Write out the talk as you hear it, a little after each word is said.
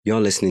You're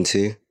listening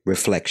to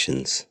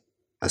Reflections,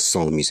 a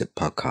soul music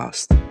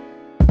podcast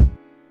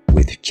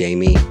with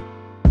Jamie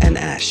and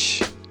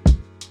Ash,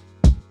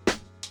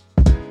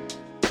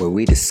 where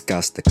we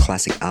discuss the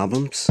classic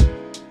albums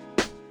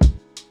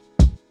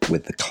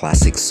with the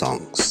classic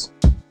songs.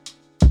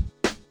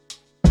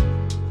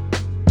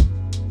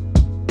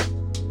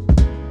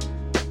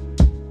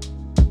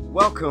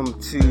 Welcome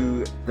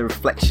to the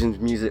Reflections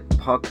Music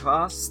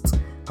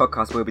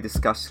podcast where we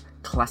discuss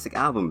classic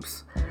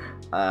albums.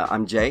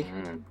 I'm Jay,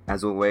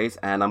 as always,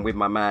 and I'm with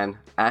my man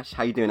Ash.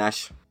 How you doing,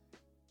 Ash?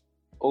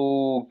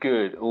 All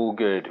good.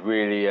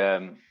 Really,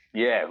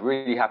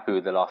 really happy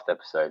with the last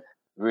episode.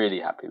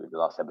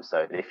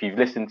 If you've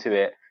listened to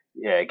it,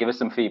 give us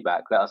some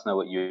feedback. Let us know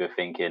what you were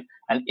thinking.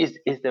 And is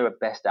there a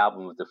best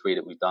album of the three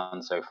that we've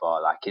done so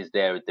far? Like, is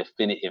there a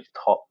definitive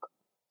top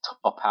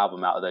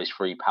album out of those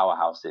three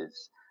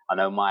powerhouses? I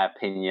know my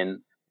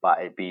opinion, but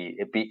it'd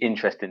be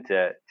interesting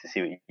to see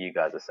what you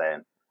guys are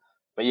saying.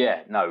 But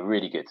yeah, no,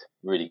 really good.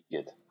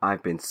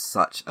 I've been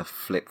such a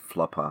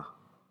flip-flopper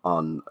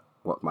on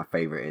what my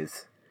favorite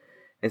is.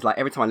 It's like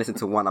every time I listen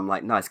to one, I'm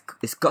like, no,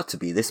 it's got to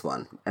be this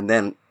one. And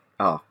then,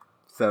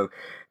 so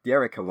the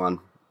Erykah one,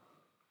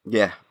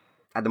 yeah,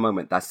 at the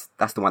moment, that's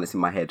the one that's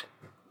in my head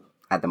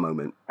at the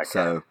moment. Okay.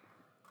 So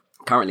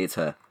currently it's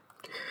her.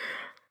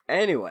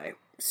 Anyway,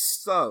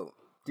 so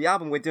the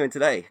album we're doing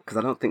today, because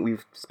I don't think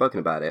we've spoken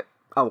about it.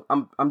 Oh,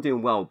 I'm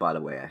doing well, by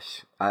the way,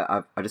 Ash.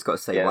 I just got to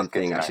say one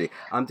thing, actually.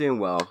 I'm doing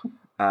well.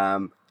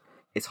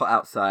 It's hot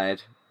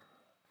outside.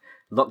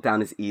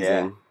 Lockdown is easing.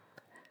 Yeah.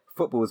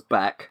 Football's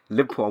back.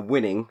 Liverpool are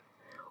winning.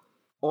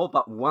 All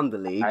but won the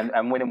league.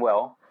 And winning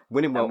well.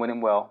 Winning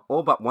well.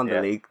 All but won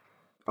the league.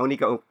 Only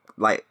got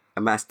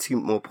amass 2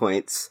 more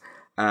points.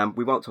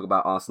 We won't talk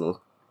about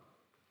Arsenal.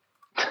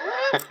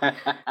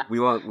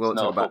 we won't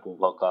talk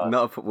about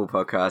not a football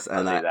podcast,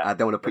 and I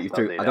don't want to put you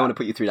through. I don't want to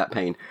put you through that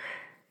pain.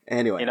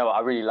 Anyway, you know what?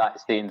 I really liked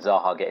seeing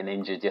Zaha getting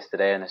injured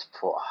yesterday, and I just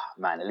thought,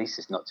 man, at least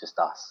it's not just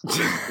us.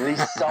 At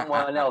least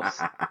someone else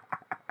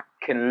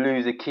can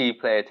lose a key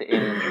player to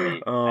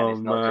injury, and it's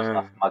not just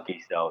us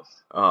muggy selves.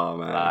 Oh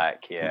man,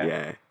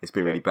 yeah, it's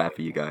been really bad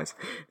for you guys.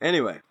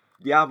 Anyway,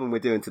 the album we're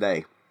doing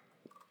today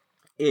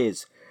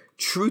is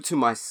 "True to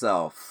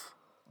Myself"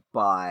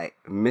 by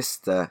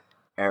Mr.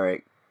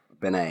 Eric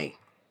Benet.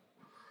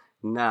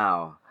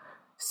 Now,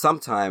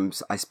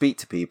 sometimes I speak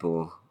to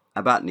people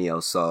about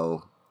neo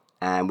soul.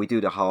 And we do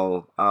the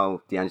whole,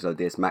 D'Angelo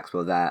this,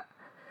 Maxwell that.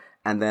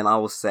 And then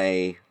I'll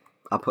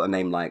put a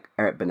name like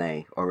Eric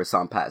Benet or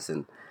Rahsaan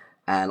Patterson,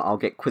 and I'll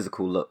get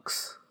quizzical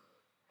looks.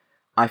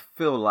 I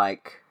feel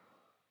like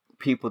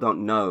people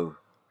don't know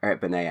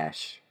Eric Benet,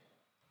 Ash.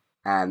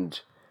 And,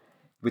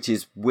 which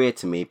is weird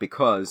to me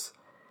because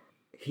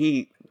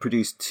he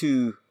produced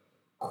 2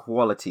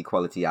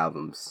 quality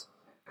albums,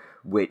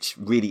 which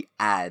really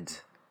add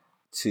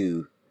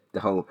to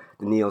the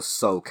neo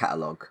soul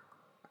catalogue.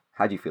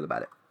 How do you feel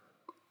about it?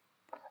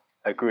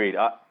 Agreed.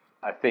 I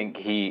think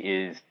he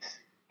is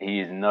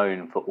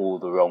known for all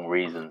the wrong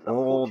reasons.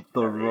 All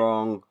the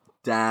wrong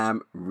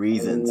damn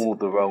reasons. All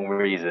the wrong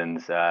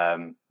reasons.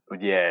 Trying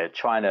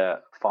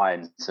to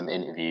find some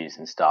interviews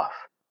and stuff,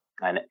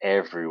 and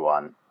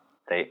everyone,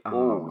 they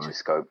all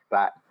just go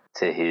back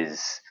to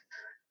his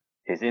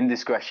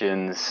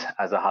indiscretions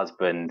as a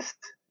husband,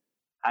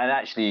 and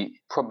actually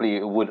probably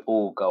it would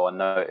all go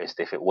unnoticed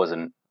if it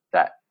wasn't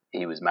that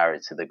he was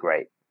married to the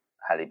great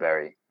Halle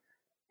Berry,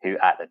 who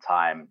at the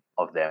time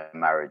of their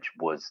marriage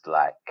was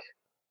like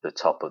the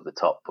top of the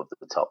top of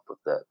the top of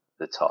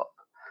the top.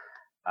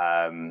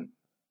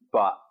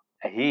 But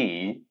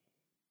he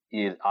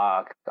is,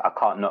 I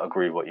can't not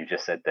agree with what you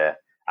just said there.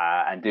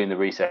 And doing the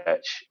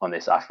research on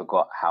this, I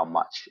forgot how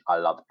much I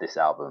loved this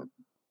album.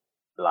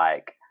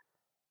 Like,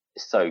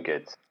 it's so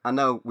good. I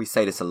know we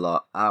say this a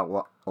lot,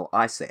 or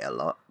I say it a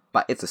lot,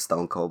 but it's a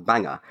stone cold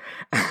banger.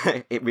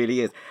 It really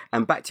is.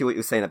 And back to what you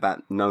were saying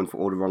about known for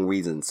all the wrong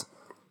reasons.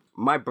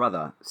 My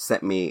brother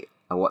sent me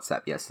a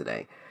WhatsApp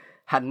yesterday.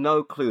 Had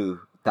no clue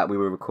that we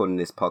were recording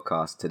this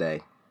podcast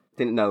today.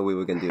 Didn't know we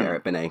were going to do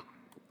Eric Benet.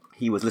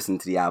 He was listening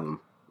to the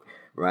album,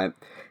 right?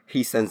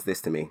 He sends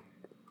this to me.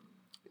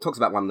 Talks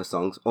about one of the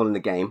songs, All in the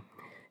Game.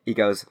 He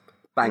goes,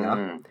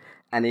 banger.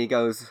 And he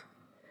goes,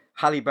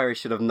 Halle Berry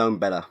should have known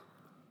better.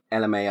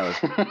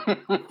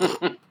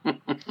 LMAO.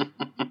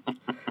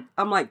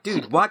 I'm like,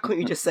 dude, why couldn't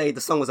you just say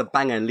the song was a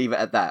banger and leave it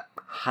at that?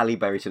 Halle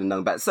Berry should have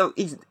known better. So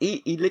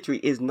he literally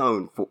is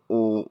known for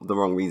all the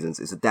wrong reasons.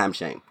 It's a damn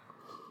shame.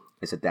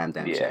 It's a damn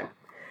shame.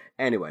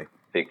 Anyway.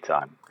 Big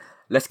time.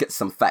 Let's get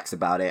some facts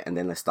about it and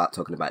then let's start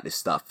talking about this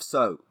stuff.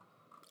 So,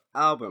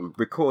 album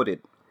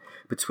recorded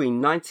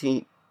between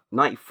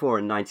 1994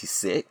 and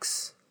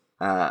 96.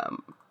 So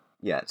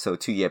a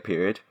 2-year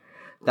period.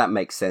 That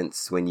makes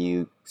sense when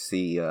you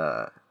see,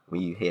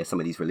 when you hear some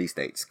of these release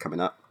dates coming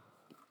up.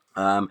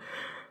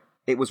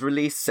 It was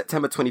released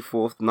September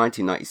 24th,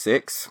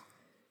 1996.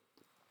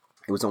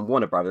 It was on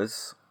Warner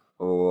Brothers,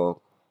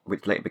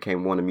 which later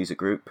became Warner Music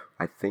Group,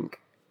 I think,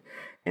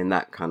 in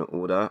that kind of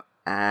order.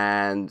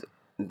 And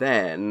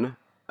then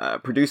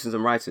producers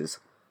and writers.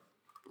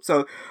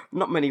 So,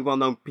 not many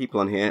well-known people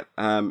on here.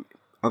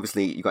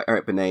 Obviously, you got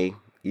Eric Benet.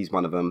 He's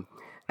one of them.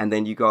 And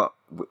then you got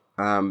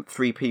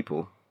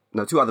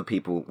two other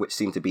people, which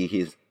seem to be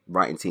his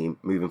writing team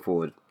moving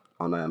forward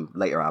on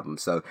later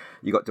albums. So,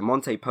 you got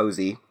DeMonte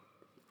Posey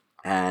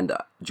and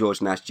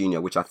George Nash Jr.,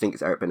 which I think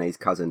is Eric Benet's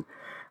cousin.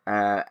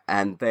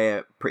 And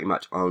they're pretty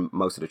much on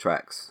most of the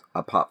tracks,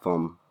 apart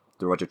from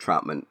the Roger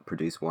Troutman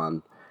produced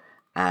one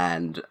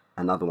and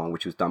another one,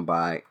 which was done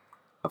by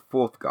a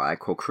fourth guy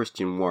called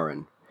Christian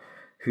Warren,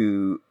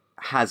 who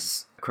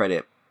has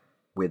credit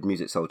with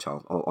Musiq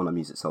Soulchild, or on a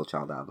Musiq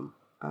Soulchild album.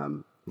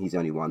 He's the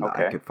only one that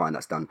I could find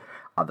that's done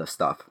other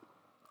stuff.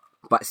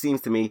 But it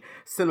seems to me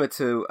similar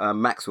to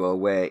Maxwell,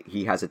 where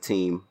he has a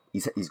team.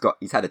 He's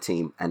had a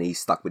team, and he's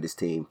stuck with his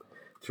team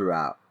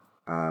throughout.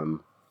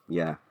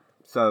 Yeah.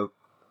 So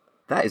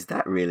that is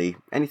that really.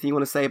 Anything you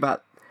want to say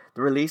about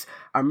the release?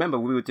 I remember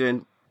we were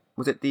doing,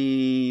 was it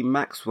the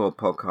Maxwell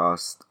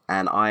podcast?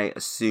 And I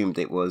assumed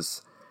it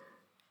was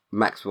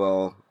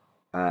Maxwell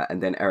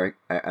and then Erykah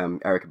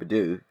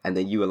Badu, and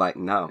then you were like,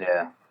 no,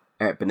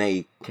 Eric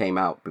Benet came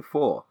out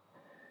before,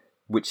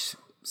 which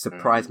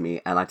surprised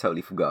me, and I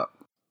totally forgot.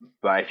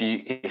 But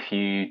if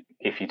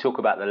you talk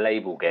about the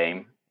label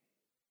game,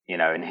 you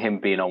know, and him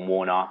being on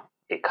Warner,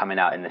 it coming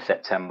out in the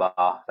September,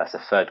 that's a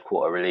third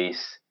quarter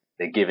release.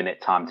 They're giving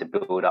it time to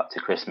build up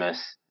to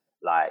Christmas.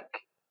 Like,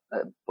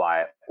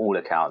 by all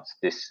accounts,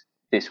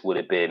 this would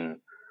have been,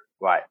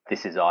 right,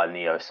 this is our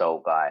neo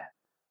soul guy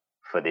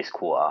for this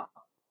quarter.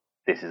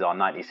 This is our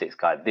 96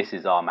 guy. This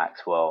is our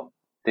Maxwell.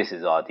 This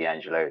is our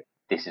D'Angelo.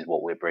 This is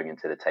what we're bringing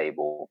to the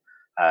table.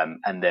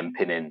 And then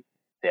pinning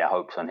their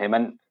hopes on him.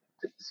 And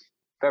it's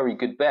a very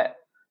good bet,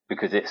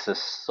 because it's a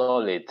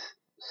solid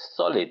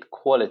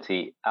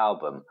quality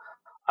album.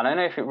 I don't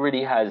know if it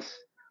really has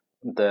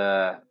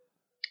the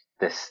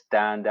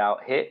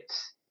standout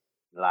hits,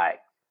 like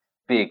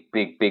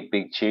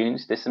big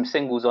tunes. There's some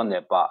singles on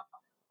there, but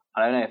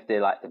I don't know if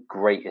they're like the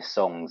greatest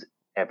songs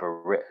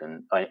ever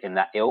written in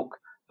that ilk.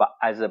 But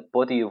as a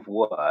body of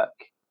work,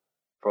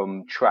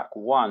 from track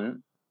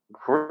one,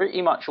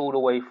 pretty much all the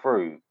way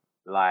through,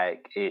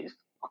 like, it's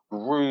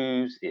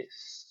grooves,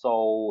 it's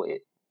soul,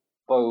 it's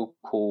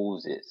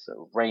vocals, it's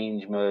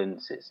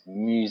arrangements, it's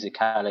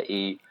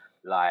musicality.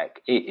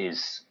 Like,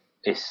 it's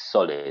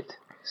solid.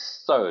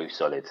 So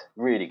solid,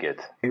 really good.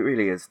 It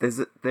really is.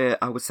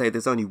 I would say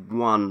there's only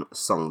one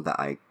song that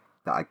I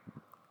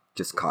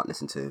just can't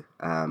listen to.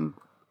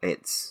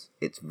 It's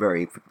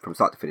very, from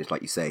start to finish,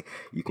 like you say,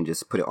 you can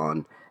just put it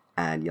on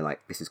and you're like,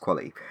 this is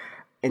quality.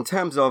 In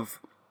terms of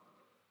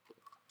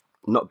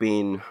not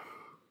having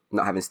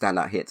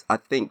standout hits, I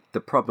think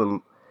the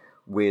problem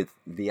with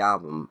the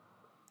album,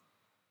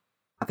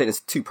 I think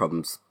there's two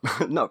problems.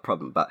 Not a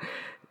problem, but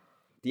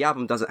the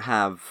album doesn't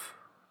have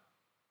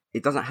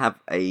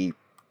a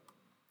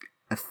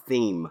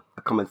theme,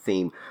 a common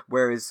theme,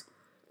 whereas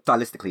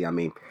stylistically, I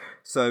mean.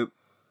 So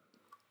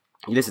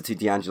you listen to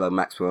D'Angelo,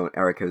 Maxwell, and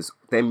Erykah's,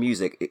 their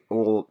music, it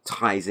all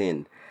ties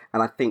in.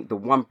 And I think the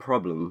one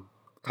problem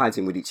ties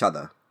in with each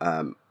other,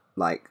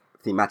 like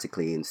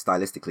thematically and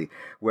stylistically.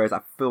 Whereas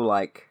I feel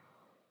like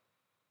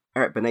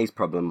Eric Benet's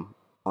problem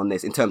on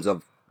this, in terms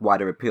of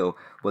wider appeal,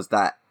 was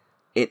that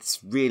it's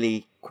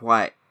really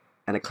quite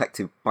an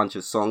eclectic bunch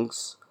of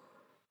songs,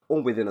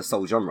 all within a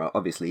soul genre,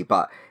 obviously,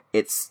 but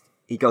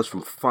he goes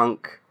from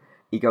funk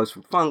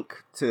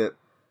to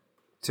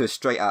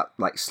straight up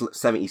like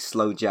 70s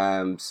slow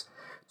jams,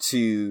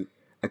 to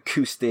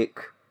acoustic,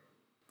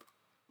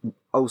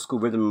 old school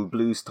rhythm and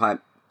blues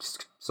type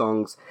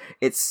songs.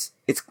 It's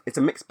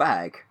a mixed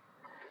bag,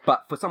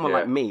 but for someone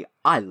like me,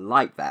 I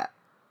like that.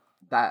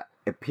 That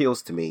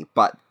appeals to me.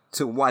 But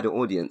to a wider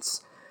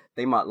audience,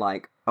 they might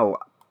like, oh,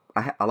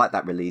 I like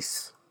that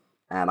release,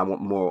 and I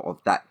want more of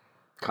that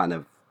kind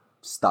of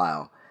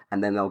style.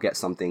 And then they'll get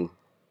something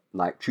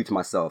like True to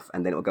Myself,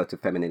 and then it'll go to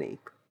Femininity.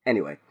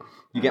 Anyway,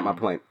 you get my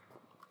point.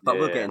 But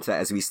we'll get into it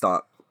as we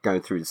start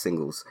going through the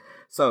singles.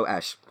 So,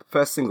 Ash,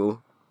 first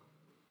single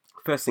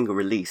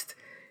released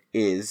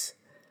is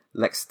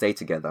Let's Stay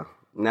Together.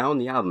 Now on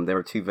the album, there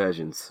are two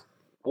versions.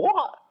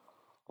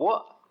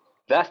 What?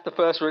 That's the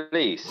first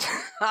release?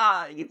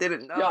 You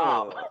didn't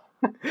know.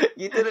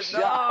 You didn't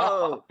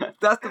know.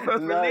 That's the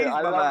first release,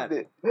 my man.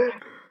 It.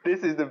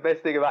 This is the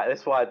best thing about it.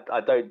 That's why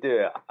I don't do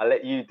it. I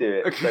let you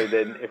do it. So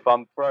then if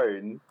I'm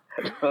thrown,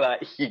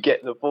 like, you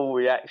get the full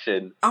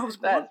reaction. That's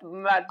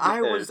madness.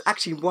 I was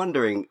actually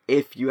wondering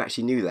if you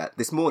actually knew that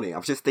this morning. I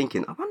was just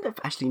thinking, I wonder if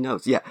Ashley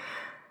knows. Yeah.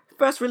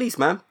 First release,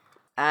 man.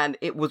 And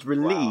it was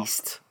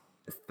released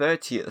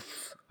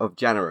 30th of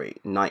January,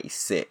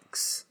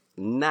 96.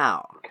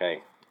 Now,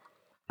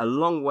 a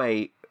long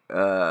way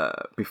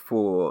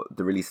before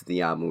the release of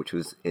the album, which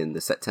was in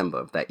the September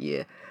of that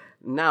year.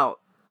 Now,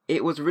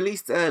 it was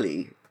released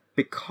early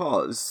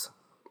because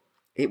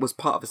it was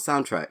part of a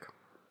soundtrack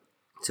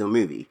to a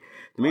movie.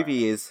 The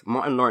movie is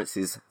Martin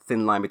Lawrence's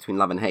Thin Line Between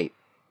Love and Hate.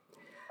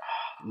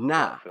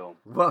 Now,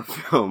 what a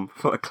film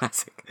for a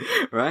classic,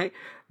 right?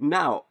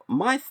 Now,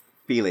 my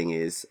feeling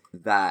is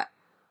that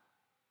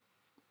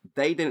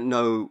they didn't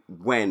know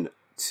when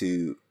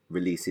to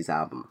release his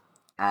album,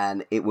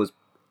 and it was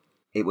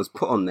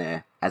put on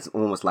there as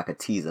almost like a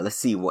teaser. Let's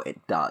see what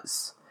it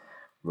does,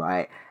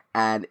 right?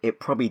 And it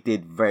probably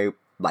did very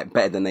like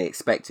better than they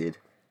expected.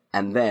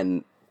 And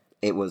then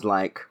it was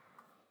like,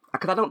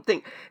 because I don't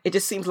think it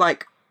just seems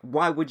like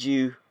why would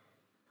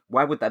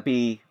that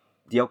be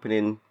the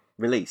opening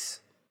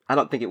release? I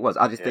don't think it was.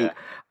 I just think,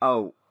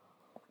 oh,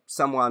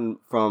 someone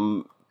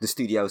from the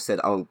studio said,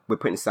 oh, we're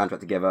putting a soundtrack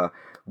together.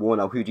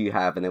 Warner, who do you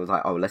have? And it was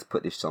like, oh, let's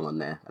put this song on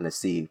there and let's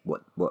see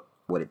what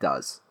it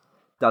does.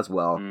 Does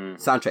well.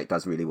 Soundtrack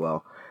does really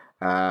well.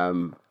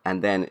 And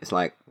then it's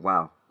like,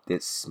 wow,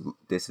 this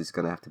is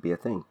gonna have to be a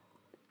thing.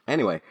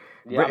 Anyway,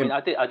 I mean,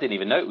 I didn't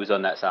even know it was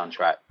on that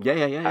soundtrack.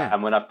 Yeah.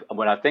 And when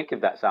I think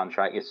of that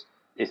soundtrack,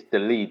 it's the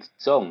lead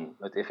song.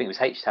 I think it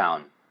was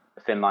H-Town,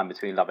 A Thin Line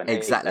Between Love and Hate.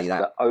 Exactly.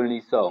 That's the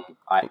only song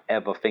I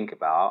ever think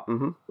about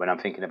when I'm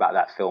thinking about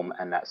that film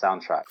and that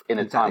soundtrack. In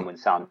a time when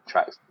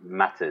soundtracks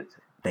mattered,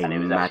 they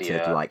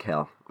mattered like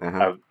hell.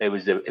 It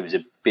was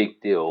a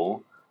big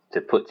deal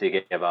to put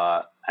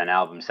together an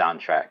album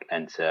soundtrack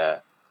and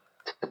to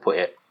put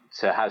it,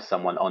 to have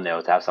someone on there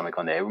or to have something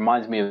on there. It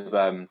reminds me of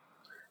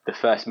the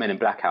first Men in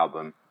Black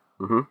album.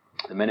 The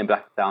Men in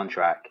Black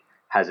soundtrack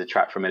has a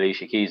track from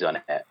Alicia Keys on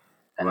it,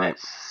 and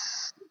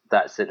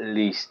that's at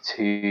least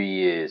 2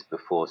 years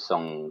before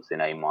Songs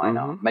in A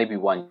Minor, maybe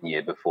 1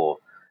 year before.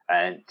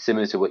 And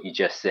similar to what you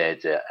just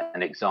said,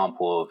 an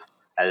example of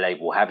a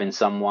label having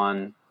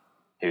someone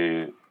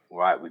who,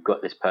 right, we've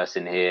got this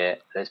person here,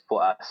 let's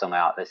put our song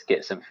out, let's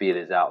get some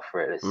feelers out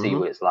for it, let's see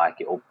what it's like.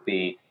 It will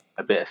be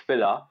a bit of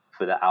filler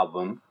for the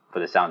album, for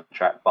the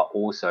soundtrack, but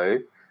also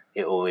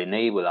it will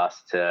enable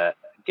us to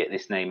get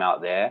this name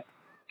out there,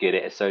 get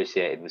it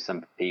associated with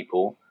some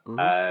people,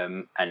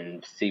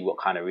 and see what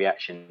kind of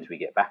reactions we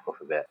get back off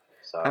of it.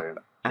 So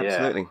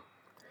absolutely.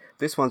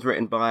 This one's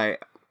written by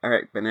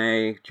Eric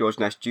Benet, George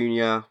Nash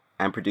Jr.,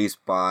 and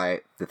produced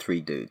by the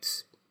three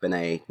dudes,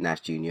 Benet,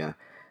 Nash Jr.,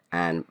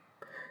 and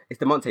it's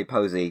DeMonte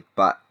Posey,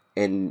 but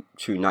in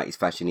true 90s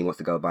fashion, he wants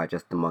to go by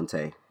just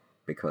DeMonte,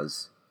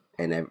 because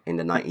in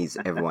the 90s,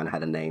 everyone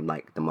had a name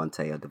like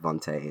DeMonte or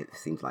Devonte. It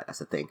seems like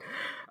that's a thing.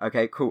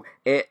 Okay, cool.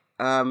 It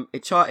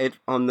charted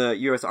on the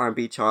US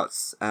R&B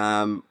charts.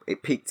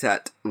 It peaked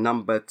at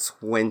number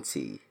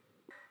 20.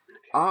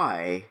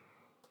 I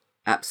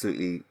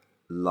absolutely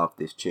love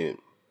this tune.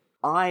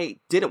 I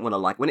didn't want to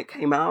like when it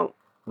came out.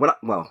 When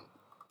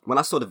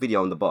I saw the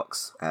video on the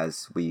box,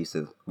 as we used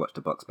to watch the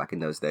box back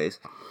in those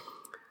days,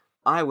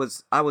 I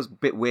was a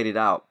bit weirded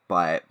out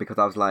by it, because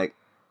I was like,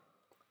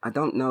 I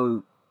don't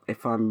know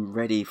if I'm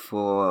ready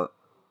for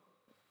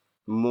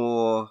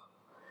more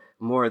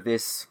of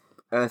this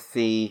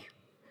earthy.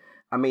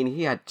 I mean,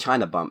 he had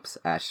China bumps,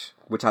 Ash,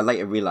 which I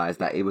later realized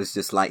that it was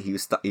just like he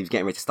was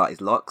getting ready to start his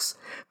locks,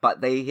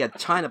 but he had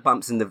China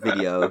bumps in the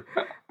video,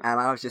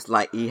 and I was just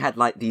like, he had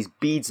like these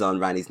beads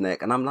on around his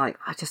neck, and I'm like,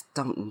 I just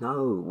don't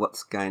know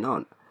what's going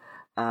on.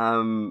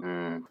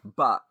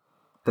 But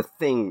the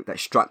thing that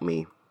struck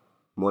me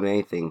more than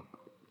anything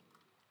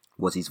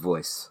was his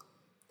voice.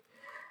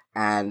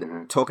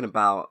 And talking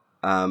about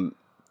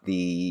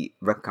the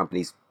record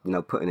companies,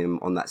 putting him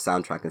on that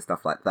soundtrack and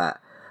stuff like that,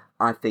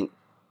 I think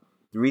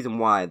the reason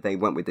why they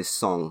went with this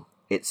song,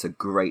 it's a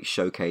great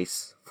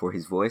showcase for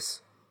his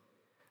voice.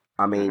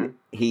 I mean,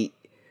 he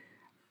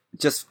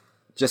just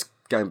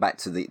going back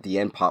to the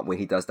end part where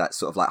he does that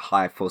sort of like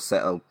high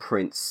falsetto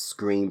Prince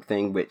scream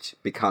thing, which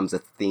becomes a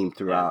theme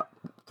throughout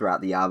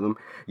the album.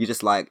 You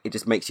just like, it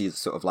just makes you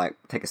sort of like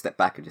take a step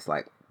back and just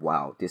like,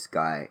 wow, this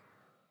guy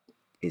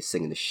is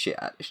singing the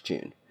shit out of this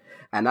tune,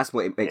 and that's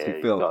what it makes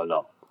me feel. Got a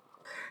lot.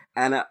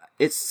 And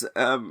it's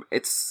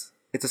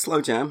a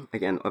slow jam.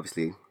 Again,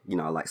 obviously,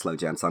 I like slow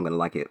jam, so I'm gonna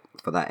like it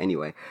for that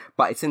anyway.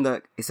 But it's in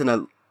a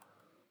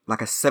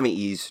like a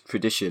 70s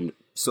tradition,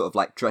 sort of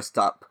like dressed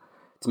up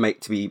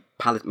to be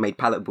made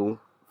palatable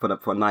for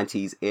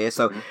 90s ear.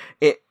 So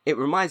it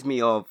reminds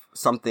me of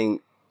something.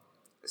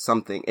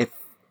 If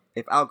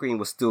Al Green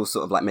was still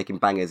sort of like making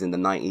bangers in the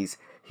 90s,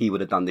 he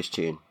would have done this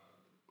tune.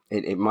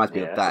 It reminds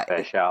me of that.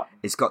 Fair shout.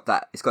 It's got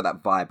that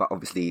vibe, but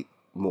obviously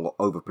more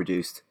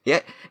overproduced.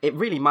 Yeah, it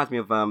really reminds me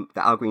of the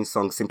Al Green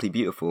song "Simply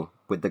Beautiful"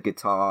 with the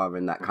guitar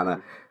and that kind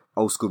of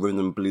old school rhythm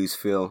and blues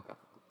feel.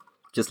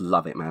 Just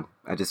love it, man.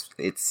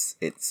 It's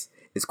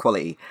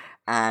quality,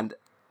 and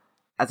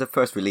as a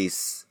first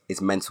release, it's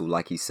mental,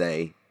 like you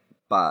say,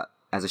 but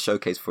as a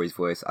showcase for his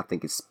voice, I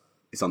think it's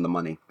on the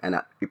money, and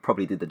it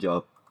probably did the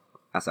job.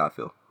 That's how I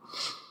feel.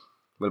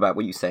 What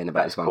are you saying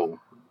about this one? Cool.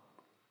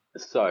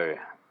 So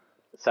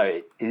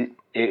it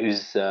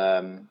was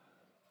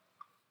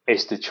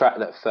it's the track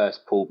that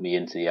first pulled me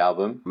into the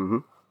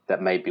album,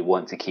 that made me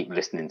want to keep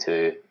listening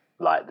to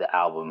like the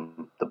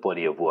album, the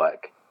body of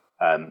work,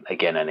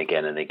 again and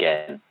again and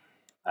again.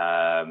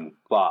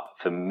 But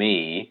for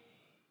me,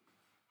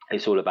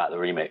 it's all about the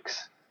remix.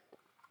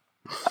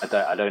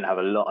 I don't have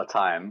a lot of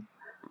time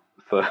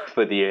for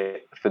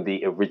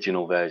the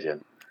original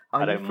version.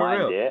 I don't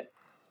mind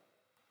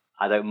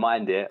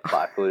it, but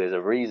I feel there's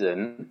a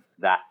reason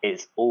that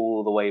it's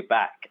all the way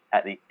back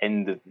at the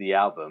end of the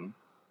album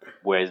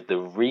Whereas the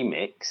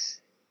remix,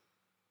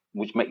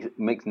 which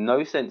makes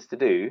no sense to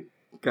do.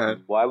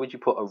 Okay. Why would you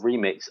put a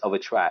remix of a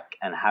track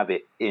and have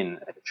it in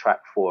a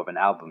track 4 of an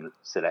album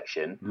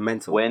selection?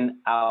 Mental. When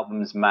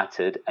albums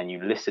mattered and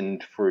you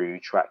listened through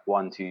track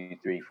 1, 2,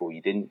 3, 4,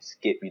 you didn't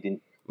skip. You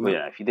didn't.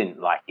 Well, if you didn't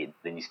like it,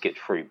 then you skipped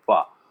through.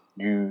 But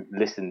you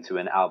listened to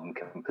an album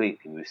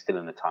completely. We were still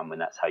in the time when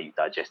that's how you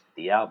digested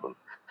the album.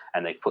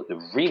 And they put the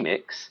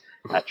remix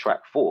at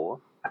track 4,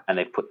 and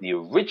they put the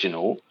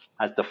original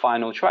as the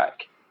final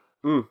track.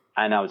 And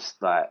I was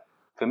like,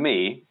 for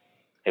me,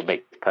 it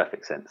makes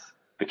perfect sense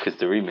because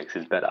the remix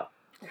is better.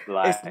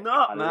 Like, it's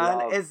not,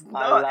 man. It's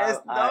not. It's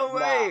no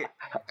way.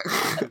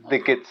 The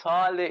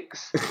guitar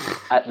licks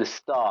at the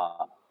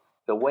start,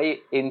 the way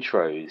it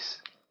intros,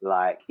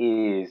 like,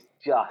 is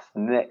just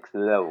next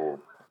level.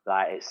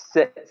 Like, it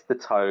sets the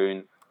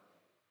tone,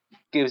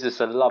 gives us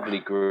a lovely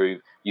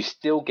groove. You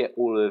still get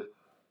all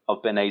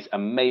of Benet's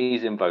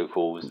amazing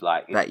vocals.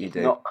 Like, it's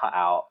not cut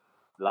out.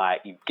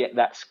 Like, you get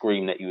that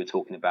scream that you were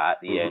talking about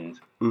at the end.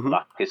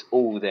 Like, it's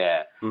all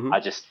there. I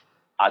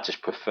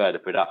just prefer the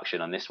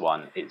production on this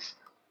one. It's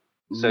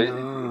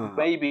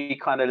maybe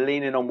kind of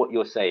leaning on what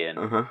you're saying,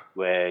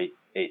 where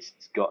it's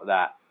got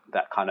that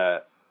kind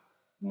of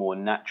more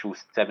natural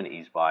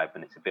 70s vibe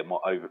and it's a bit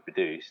more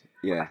overproduced.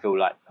 Yeah. I feel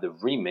like the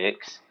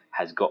remix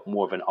has got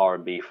more of an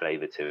R&B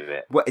flavour to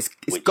it. Well, it's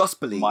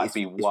gospel-y. Might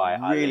be why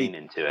I lean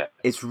into it.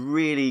 It's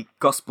really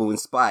gospel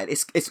inspired.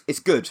 It's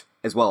good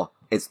as well.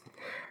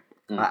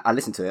 I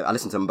listen to it. I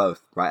listen to them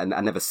both, right? And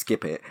I never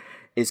skip it.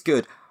 It's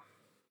good.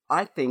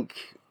 I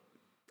think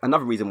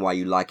another reason why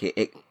you like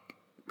it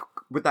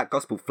with that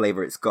gospel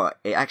flavour it's got,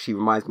 it actually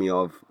reminds me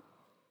of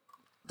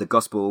the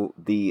gospel,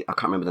 I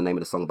can't remember the name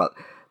of the song, but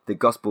the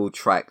gospel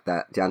track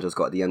that D'Angelo's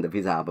got at the end of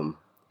his album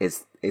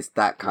is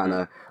that kind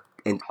of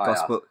in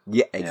gospel.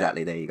 Yeah,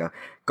 exactly. Yeah. There you go.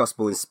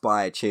 Gospel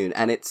inspired tune,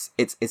 and it's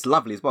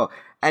lovely as well.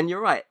 And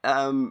you're right.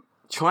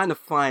 Trying to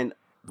find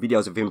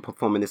videos of him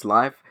performing this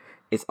live,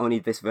 it's only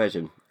this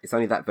version. It's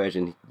only that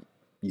version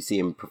you see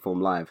him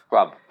perform live.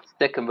 Bruv,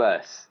 second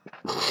verse.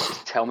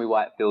 Tell me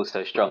why it feels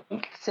so strong.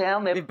 Tell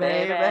me,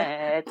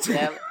 baby.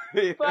 Tell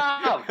me.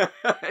 Bruv.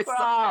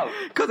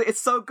 Because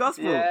it's so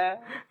gospel. Yeah.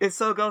 It's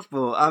so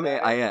gospel. I mean,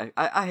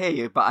 I hear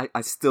you, but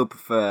I still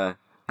prefer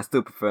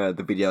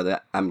the video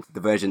the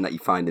version that you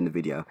find in the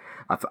video.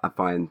 I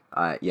find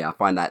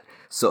that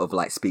sort of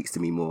like speaks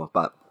to me more.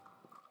 But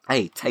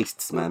hey,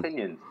 tastes, man.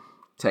 Opinions.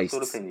 Tastes.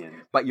 Sort of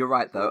opinions. But you're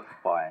right though.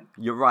 Fine.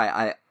 You're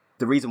right.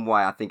 The reason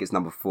why I think it's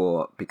number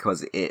 4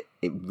 because it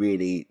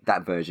really,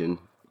 that version,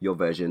 your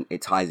version, it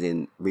ties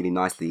in really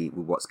nicely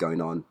with what's going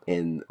on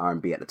in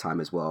R&B at the time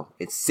as well.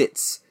 It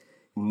sits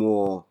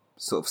more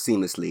sort of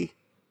seamlessly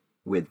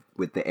with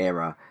the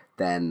era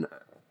than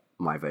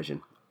my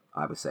version,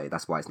 I would say.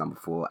 That's why it's number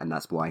 4, and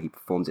that's why he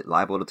performs it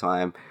live all the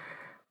time,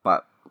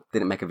 but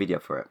didn't make a video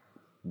for it.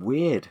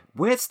 Weird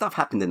stuff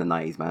happened in the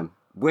 90s, man.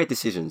 Weird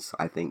decisions,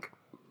 I think.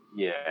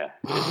 Yeah.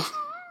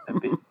 A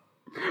bit.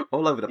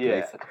 All over the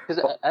place.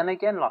 And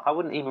again, like, I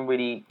wouldn't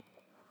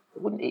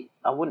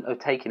have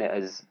taken it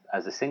as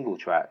a single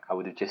track. I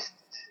would have just,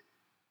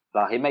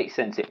 like, it makes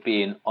sense it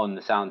being on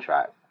the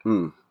soundtrack.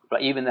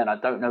 But even then, I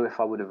don't know if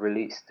I would have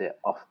released it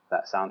off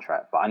that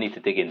soundtrack. But I need to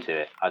dig into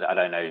it. I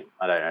don't know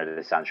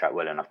the soundtrack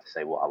well enough to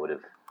say what I would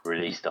have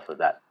released off of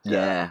that.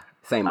 Yeah,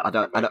 same. I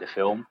don't the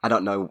film. I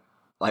don't know.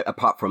 Like,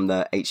 apart from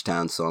the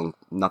H-Town song,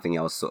 nothing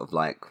else sort of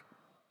like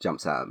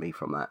jumps out at me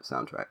from that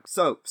soundtrack.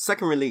 So,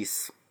 second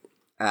release.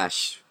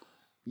 Ash,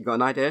 you got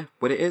an idea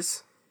what it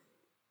is?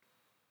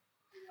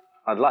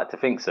 I'd like to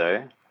think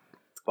so,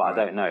 but I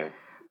don't know.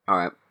 All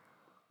right.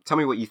 Tell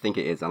me what you think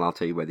it is, and I'll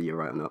tell you whether you're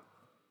right or not.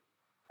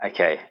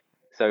 Okay.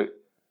 So,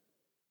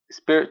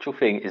 Spiritual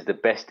Thing is the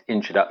best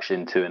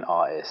introduction to an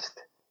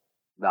artist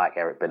like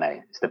Eric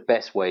Benet. It's the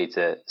best way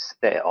to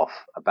set it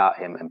off about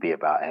him and be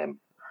about him.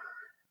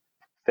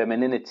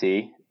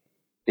 Femininity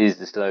is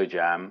the slow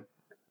jam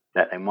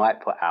that they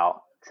might put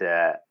out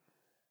to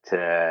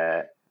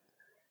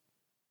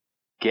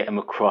get him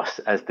across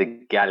as the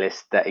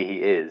gallus that he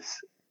is,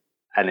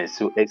 and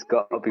it's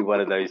got to be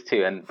one of those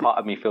two. And part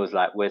of me feels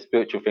like where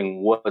Spiritual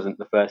Thing wasn't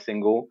the first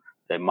single,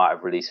 they might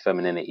have released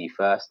Femininity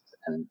first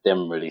and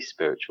then released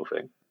Spiritual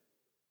Thing.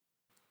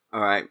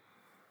 All right,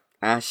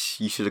 Ash,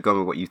 you should have gone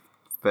with what you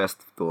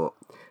first thought.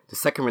 The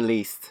second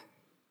release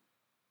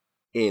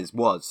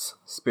was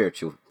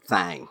Spiritual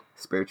Thing.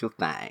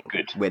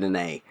 Good. With an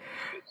A.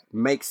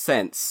 Makes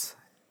sense,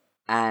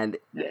 and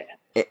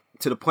it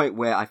to the point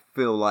where I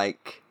feel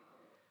like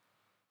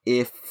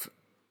if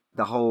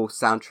the whole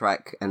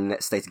soundtrack and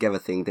Let's Stay Together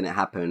thing didn't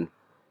happen,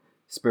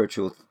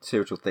 Spiritual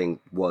Thing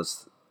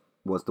was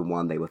the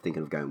one they were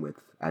thinking of going with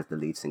as the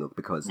lead single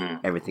because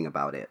everything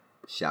about it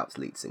shouts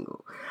lead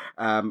single.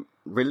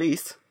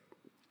 Released,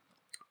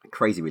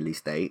 crazy release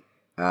date,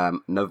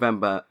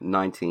 November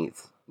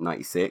 19th,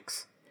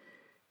 96.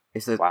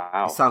 It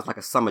sounds like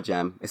a summer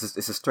jam. It's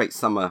a straight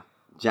summer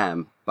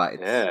jam, but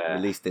it's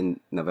released in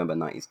November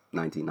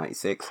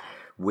 1996.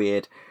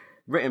 Weird.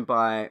 Written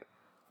by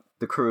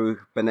The Crew,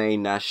 Benet,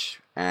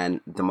 Nash,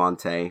 and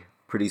Demonte,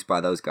 produced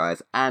by those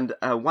guys. And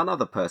one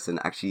other person,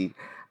 actually,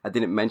 I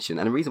didn't mention.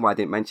 And the reason why I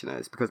didn't mention her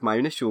is because my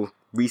initial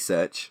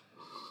research,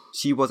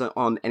 she wasn't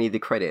on any of the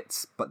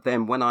credits. But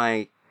then when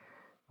I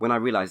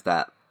realized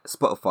that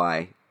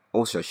Spotify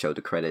also showed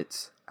the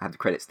credits, I had the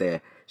credits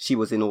there, she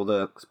was in all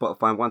the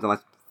Spotify ones, and I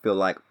feel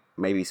like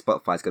maybe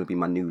Spotify is going to be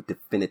my new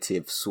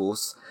definitive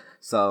source.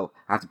 So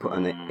I have to put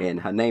her in.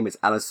 Her name is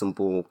Alison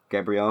Ball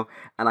Gabriel,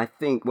 and I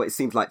think what it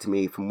seems like to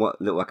me, from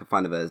what little I can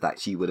find of her, is that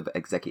she would have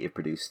executive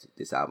produced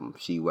this album.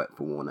 She worked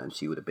for Warner, and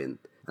she would have been,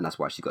 and that's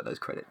why she got those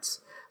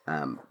credits.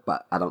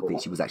 But I don't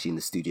think she was actually in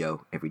the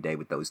studio every day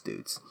with those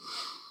dudes.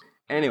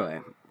 Anyway,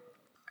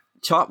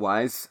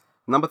 chart-wise,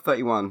 number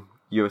 31,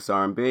 US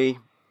R&B,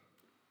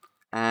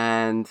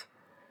 and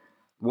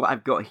what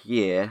I've got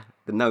here,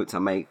 the notes I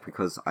make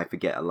because I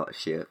forget a lot of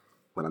shit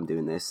when I'm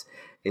doing this,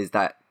 is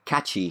that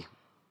catchy,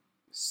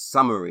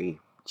 summery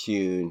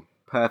tune,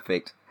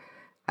 perfect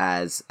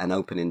as an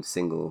opening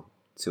single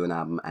to an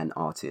album and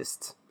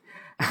artist.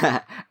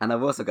 And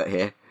I've also got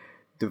here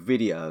the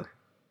video,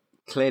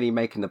 clearly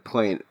making the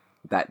point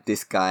that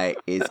this guy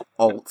is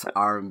alt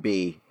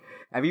R&B.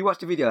 Have you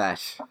watched the video,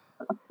 Ash?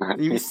 Have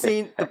you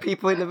seen the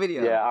people in the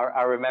video? Yeah,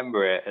 I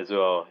remember it as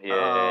well.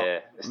 Yeah.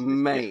 It's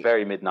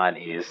very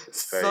mid-90s.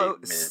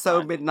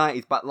 So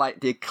mid-90s, but like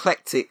the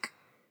eclectic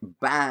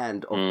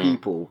band of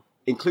people,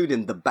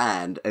 including the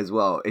band as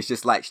well. It's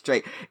just like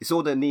straight, it's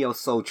all the neo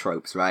soul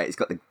tropes, right? It's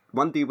got the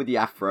one dude with the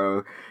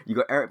afro. You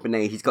got Eric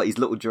Benet. He's got his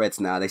little dreads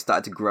now. They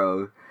started to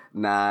grow.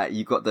 Now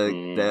you got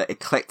the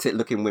eclectic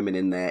looking women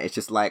in there. It's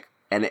just like,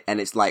 and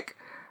it's like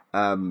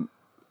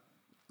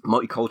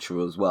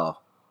multicultural as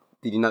well.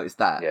 Did you notice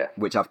that? Yeah.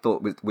 Which I've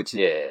thought was which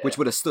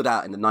would have stood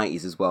out in the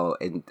 90s as well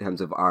in terms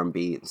of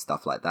R&B and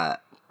stuff like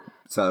that.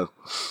 So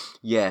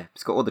yeah,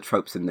 it's got all the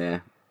tropes in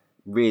there.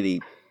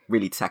 Really,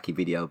 really tacky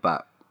video,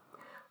 but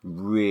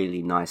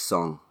really nice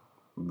song.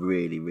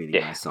 Really, really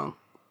nice song.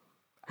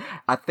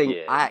 I think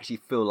I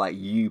actually feel like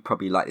you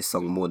probably like this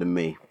song more than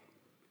me.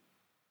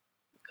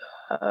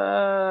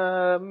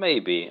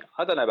 Maybe.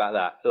 I don't know about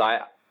that. Like,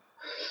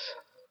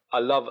 I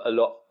love a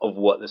lot of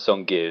what the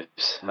song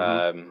gives.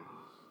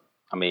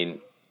 I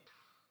mean,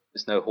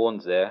 there's no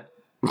horns there,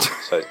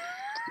 so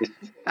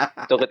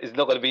it's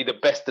not going to be the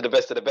best of the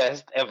best of the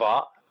best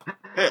ever.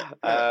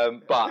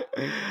 But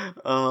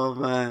oh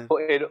man,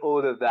 putting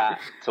all of that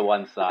to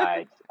one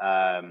side,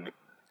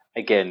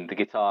 again, the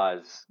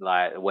guitars,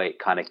 like the way it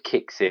kind of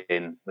kicks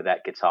in with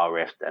that guitar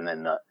riff, and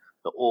then the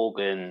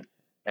organ,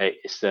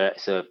 it's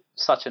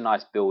such a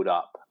nice build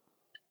up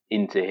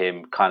into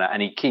him, kind of,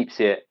 and he keeps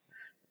it.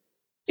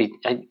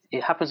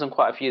 It happens on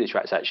quite a few of the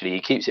tracks, actually.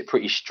 He keeps it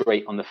pretty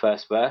straight on the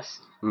first verse,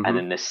 and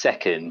then the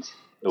second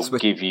it'll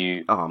give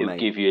you a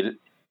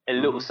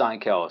little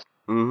something else.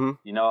 You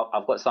know,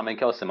 I've got something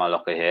else in my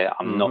locker here.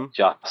 I'm not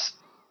just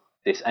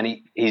this. And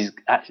he's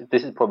actually,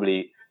 this is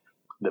probably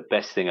the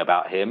best thing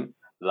about him,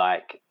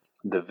 like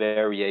the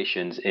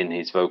variations in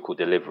his vocal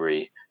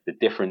delivery, the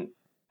different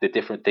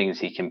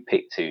things he can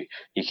pick to.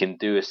 He can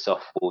do a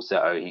soft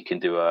falsetto. He can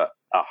do a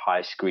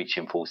high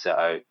screeching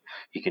falsetto.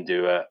 He can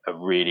do a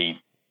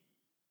really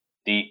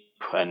deep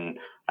and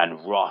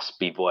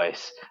raspy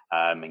voice,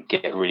 and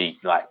get really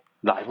like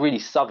really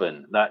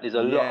southern. Like there's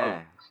a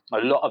lot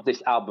of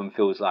this album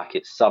feels like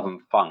it's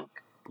southern funk.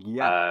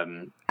 Yeah,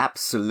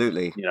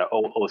 absolutely. You know,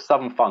 or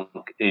southern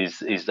funk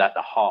is at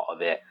the heart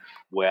of it,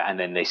 and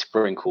then they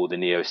sprinkle the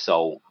neo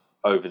soul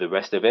over the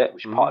rest of it,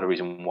 which is part of the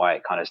reason why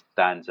it kind of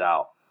stands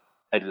out.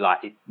 And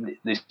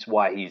this is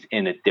why he's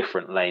in a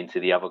different lane to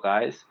the other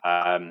guys.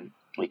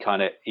 He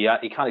kind of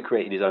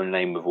created his own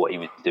lane with what he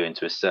was doing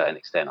to a certain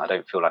extent. I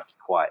don't feel like he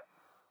quite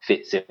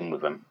fits in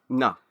with them.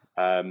 No.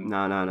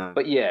 No.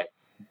 But yeah,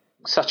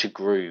 such a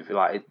groove,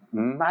 like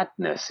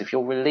madness. If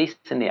you're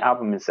releasing the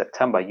album in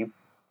September, you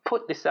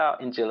put this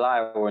out in July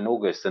or in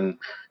August and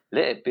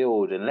let it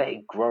build and let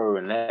it grow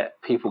and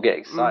let people get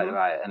excited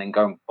about it, and then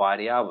go and buy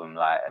the album.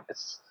 Like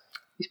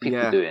these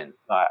people doing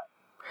like.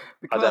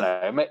 Because, I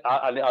don't know.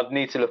 I'd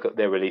need to look at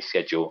their release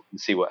schedule and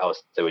see what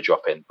else they were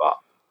dropping, but.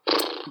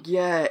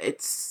 Yeah,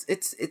 it's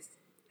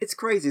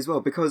crazy as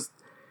well, because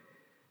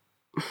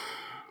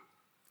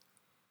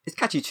it's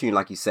catchy tune,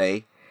 like you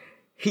say.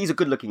 He's a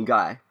good-looking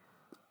guy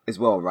as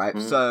well, right?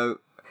 So,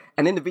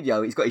 and in the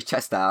video, he's got his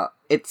chest out.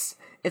 It's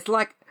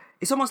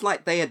almost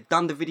like they had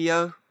done the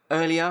video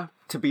earlier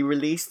to be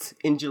released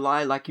in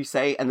July, like you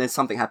say, and then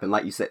something happened,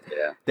 like you said.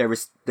 Yeah.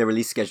 Their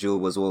release schedule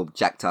was all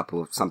jacked up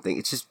or something.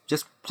 It's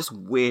just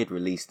weird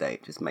release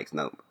date. Just makes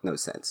no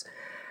sense.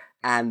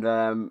 And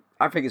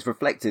I think it's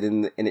reflected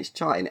in its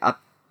charting.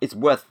 It's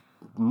worth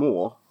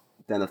more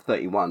than a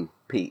 31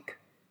 peak.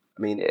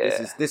 I mean,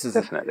 this is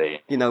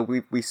definitely. You know,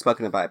 we've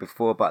spoken about it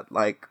before, but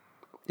like,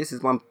 this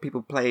is one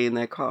people play in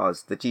their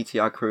cars. The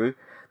GTR crew,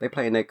 they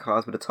play in their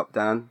cars with the top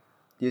down.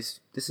 This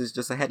is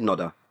just a head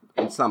nodder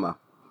in summer.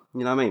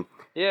 You know what I mean?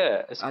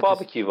 Yeah, it's a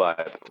barbecue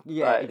vibe.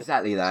 Yeah, like,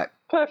 exactly that.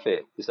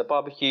 Perfect. It's a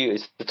barbecue.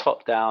 It's the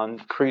top down,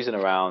 cruising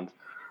around.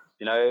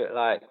 You know,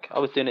 like I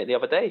was doing it the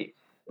other day.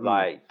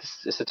 Like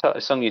it's a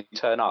song you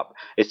turn up.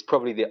 It's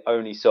probably the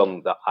only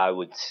song that I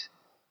would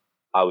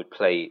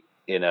play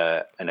in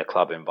a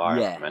club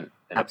environment,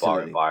 in a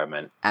bar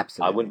environment.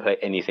 Absolutely. I wouldn't play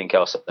anything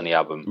else on the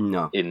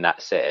album in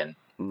that setting.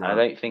 No. And I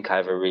don't think I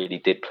ever really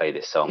did play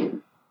this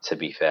song, to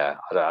be fair.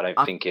 I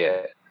don't think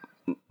it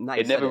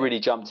never really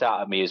jumped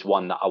out at me as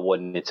one that I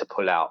wanted to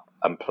pull out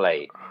and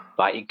play.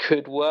 Like, it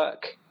could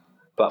work,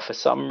 but for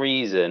some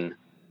reason,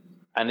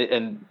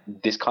 and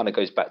this kind of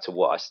goes back to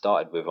what I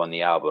started with on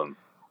the album,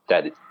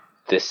 that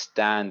the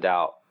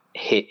standout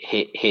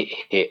hit,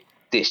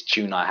 this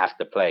tune I have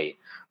to play.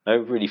 I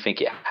don't really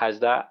think it has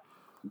that,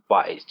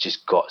 but it's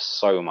just got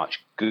so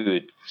much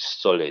good,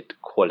 solid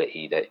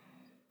quality that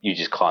you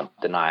just can't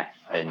deny,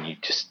 and you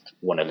just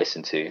want to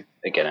listen to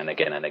again and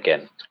again and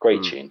again. It's a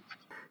great tune.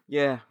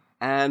 Yeah,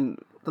 and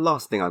the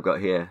last thing I've got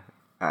here,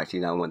 actually,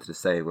 that I wanted to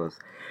say was,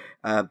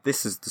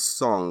 this is the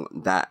song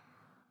that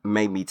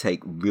made me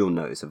take real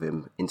notice of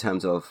him in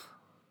terms of,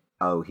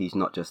 oh, he's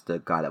not just the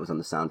guy that was on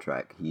the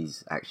soundtrack.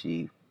 He's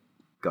actually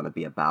going to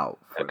be about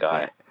a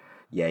guy.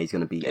 Yeah, he's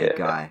going to be a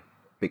guy,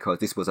 because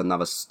this was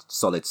another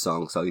solid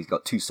song. So he's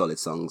got 2 solid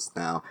songs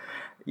now.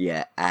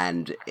 Yeah,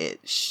 and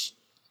it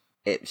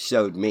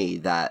showed me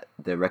that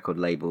the record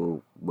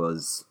label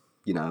was,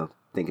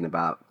 thinking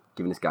about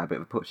giving this guy a bit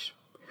of a push.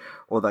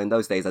 Although in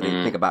those days I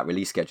didn't think about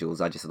release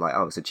schedules. I just like,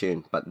 oh, it's a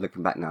tune. But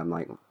looking back now, I'm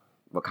like,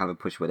 what kind of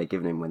push were they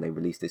giving him when they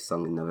released this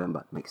song in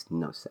November? It makes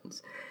no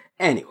sense.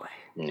 Anyway.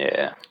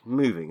 Yeah.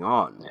 Moving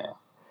on. Yeah.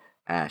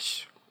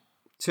 Ash.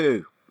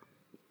 2.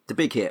 The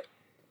big hit.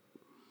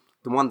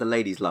 The one the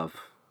ladies love.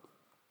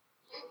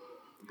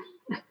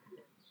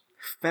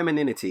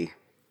 Femininity.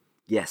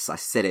 Yes, I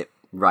said it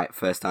right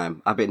first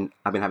time. I've been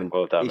having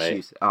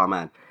issues. Mate. Oh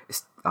man.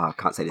 I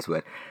can't say this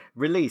word.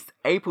 Released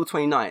April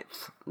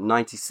 29th,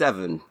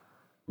 97.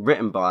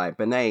 Written by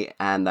Benet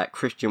and that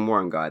Christian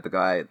Warren guy, the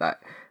guy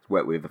that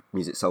worked with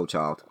Musiq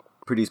Soulchild.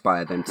 Produced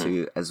by them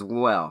two as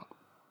well.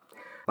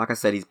 Like I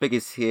said, his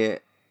biggest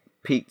hit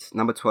peaked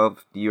number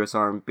 12, the US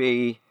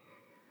R&B.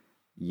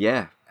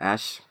 Yeah,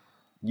 Ash,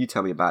 you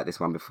tell me about this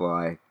one before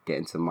I get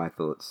into my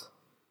thoughts.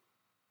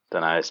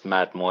 Don't know, it's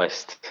mad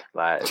moist.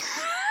 Like,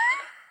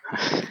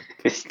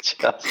 it's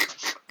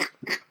just...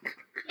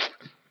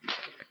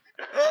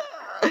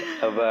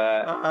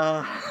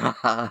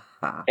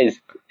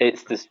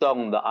 it's the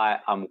song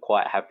that I'm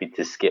quite happy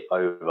to skip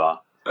over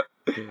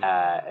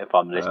if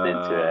I'm listening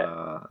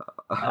to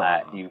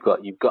it.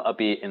 You've got to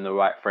be in the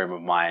right frame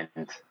of mind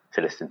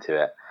to listen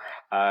to it.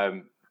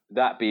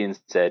 That being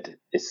said,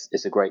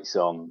 it's a great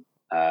song.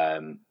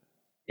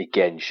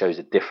 Again, shows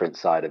a different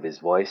side of his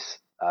voice.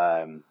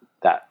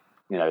 That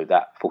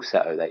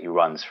falsetto that he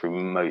runs through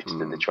most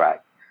of the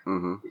track.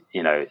 Mm-hmm.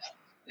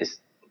 It's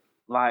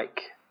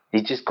like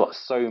he's just got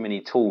so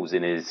many tools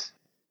in his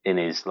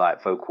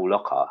like vocal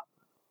locker,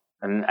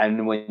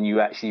 and when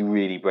you actually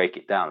really break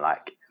it down,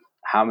 like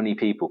how many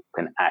people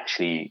can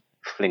actually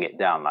fling it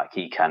down like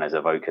he can as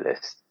a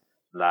vocalist,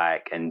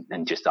 like and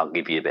just I'll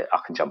give you a bit. I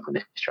can jump on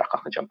this track. I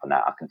can jump on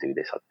that. I can do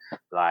this.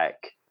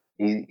 Like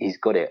he's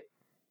got it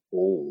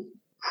all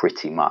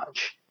pretty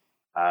much.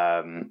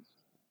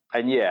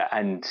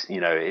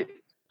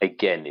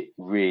 It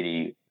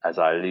really, as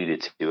I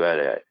alluded to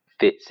earlier,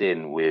 fits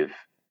in with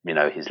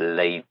his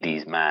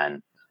ladies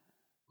man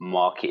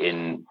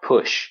marketing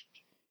push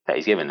that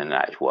he's given, and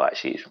that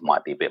actually it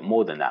might be a bit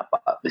more than that,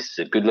 but this is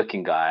a good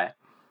looking guy.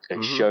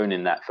 It's shown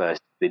in that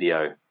first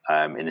video,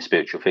 in the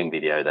Spiritual Thing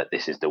video, that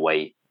this is the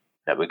way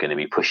that we're going to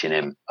be pushing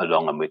him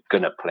along, and we're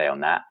going to play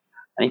on that,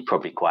 and he's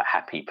probably quite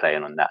happy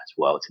playing on that as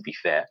well, to be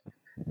fair.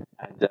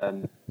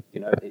 And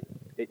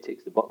it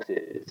ticks the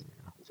boxes.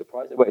 I'm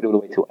surprised they waited all the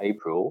way till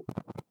April,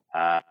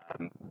 but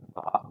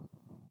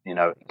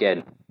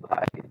again,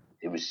 like,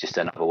 it was just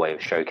another way of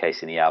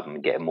showcasing the album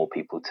and getting more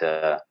people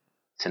to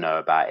know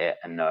about it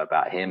and know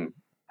about him,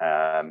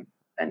 and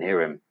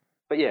hear him.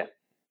 But yeah,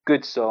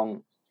 good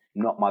song,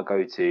 not my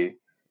go-to.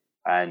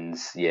 And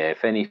yeah,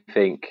 if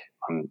anything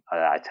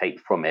I take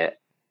from it,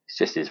 it's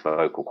just his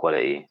vocal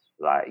quality.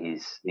 Like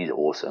he's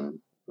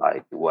awesome.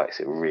 Like he works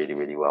it really,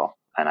 really well.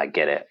 And I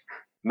get it.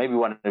 Maybe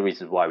one of the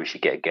reasons why we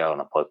should get a girl on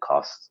a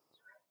podcast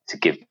to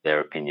give their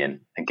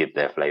opinion and give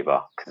their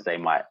flavour, because they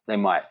might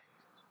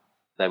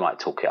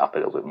talk it up a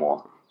little bit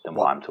more than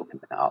what I'm talking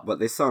about. But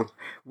this song,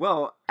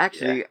 well,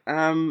 actually,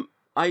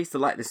 I used to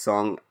like this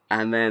song,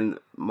 and then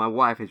my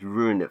wife has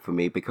ruined it for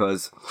me,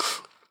 because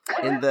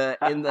I'll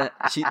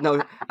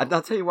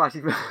tell you why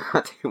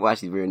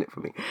she's ruined it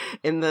for me.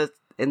 In the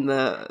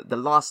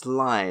last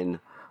line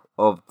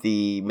of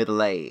the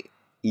middle eight,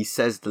 he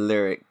says the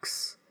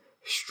lyrics,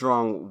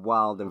 strong,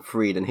 wild, and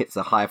freed, and hits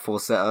a high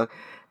falsetto,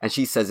 and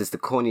she says it's the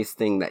corniest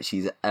thing that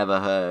she's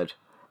ever heard,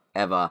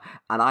 ever.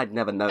 And I'd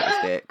never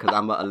noticed it, because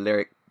I'm not a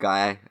lyric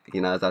guy,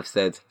 as I've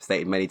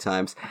stated many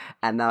times.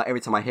 And now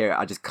every time I hear it,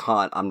 I just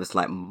can't. I'm just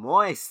like,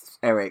 moist,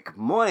 Eric,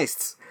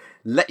 moist.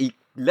 Let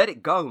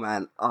it go,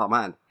 man. Oh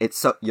man,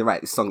 you're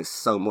right. This song is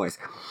so moist.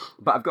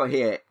 But I've got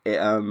here,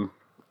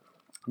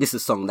 this is a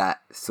song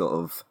that sort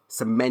of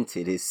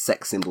cemented his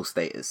sex symbol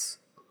status,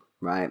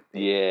 right?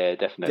 Yeah,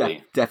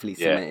 definitely. Definitely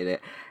cemented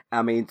it.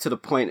 I mean, to the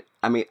point,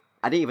 I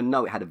didn't even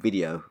know it had a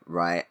video,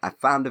 right? I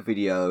found a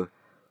video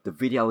The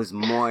video is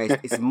moist.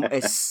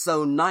 It's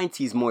so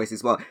 90s moist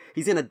as well.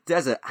 He's in a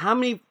desert. How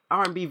many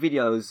R&B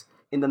videos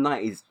in the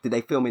 90s did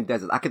they film in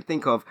deserts? I could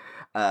think of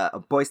a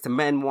Boyz II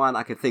Men one.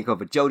 I could think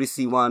of a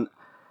Jodeci one.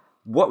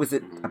 What was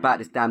it about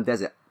this damn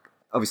desert?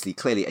 Obviously,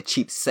 clearly a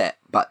cheap set,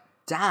 but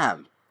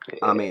damn.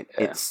 I mean,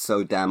 it's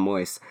so damn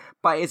moist.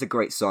 But it is a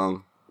great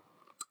song.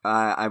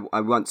 I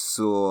once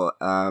saw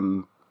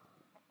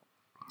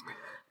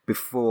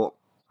before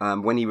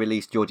when he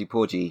released Georgie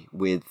Porgy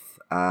with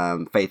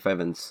Faith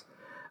Evans.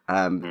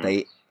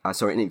 I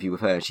saw an interview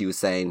with her. And she was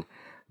saying,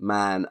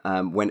 "Man,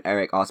 when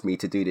Eric asked me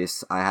to do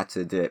this, I had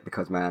to do it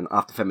because, man,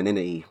 after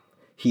Femininity,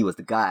 he was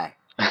the guy."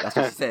 That's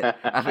what she said.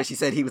 That's what she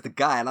said. He was the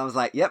guy, and I was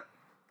like, "Yep,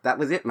 that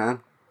was it, man.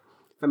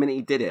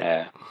 Femininity did it."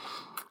 Yeah.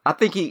 I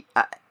think he,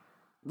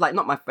 like,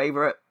 not my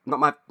favorite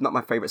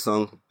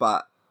song,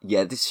 but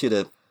yeah, this should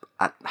have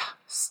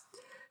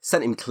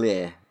sent him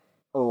clear,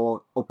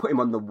 or put him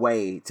on the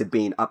way to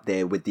being up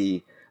there with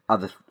the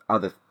other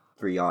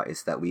three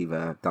artists that we've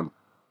done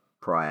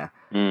prior.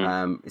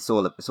 It's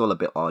all a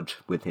bit odd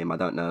with him. I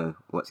don't know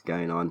what's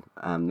going on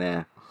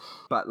there,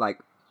 but like,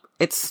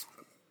 it's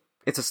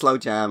a slow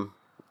jam.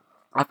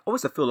 I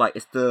also feel like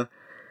it's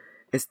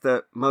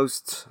the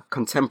most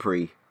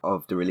contemporary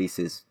of the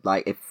releases.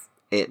 Like,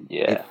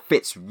 it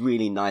fits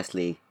really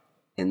nicely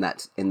in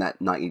that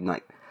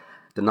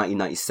the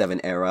 1997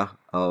 era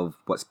of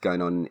what's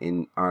going on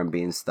in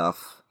R&B and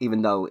stuff.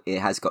 Even though it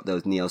has got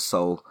those neo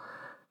soul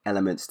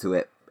elements to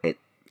it, it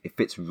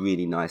fits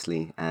really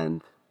nicely.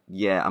 And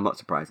yeah, I'm not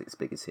surprised it's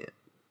biggest hit.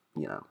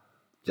 You know,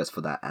 just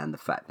for that and the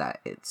fact that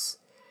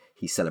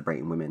he's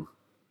celebrating women,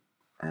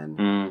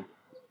 and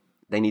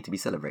they need to be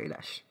celebrated,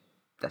 Ash.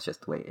 That's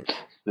just the way it is.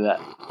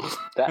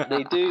 That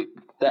they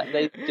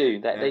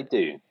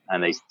do,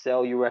 and they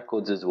sell you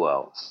records as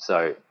well.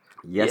 So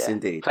yes,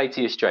 indeed, play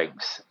to your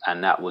strengths,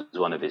 and that was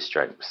one of his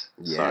strengths.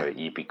 Yeah. So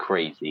you'd be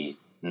crazy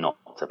not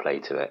to play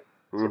to it.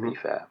 To be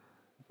fair,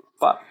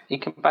 but he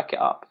can back it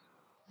up.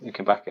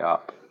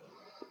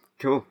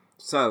 Cool.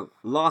 So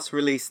last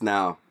release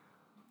now,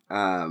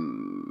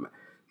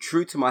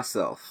 "True to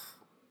Myself,"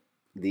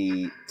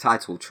 the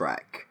title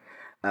track,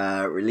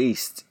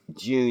 released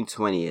June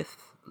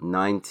 20th.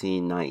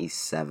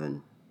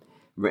 1997,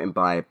 written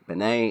by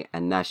Benet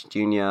and Nash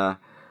Jr.,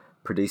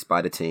 produced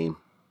by the team,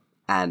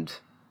 and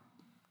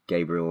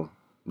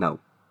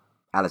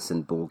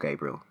Alison Ball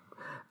Gabriel.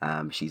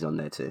 She's on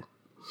there too.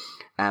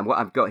 And what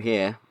I've got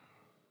here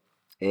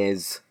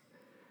is,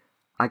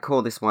 I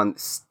call this one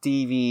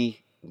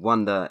Stevie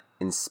Wonder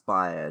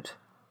inspired,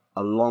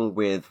 along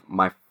with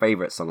my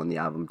favorite song on the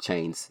album,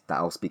 Chains, that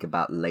I'll speak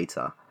about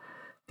later.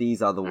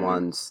 These are the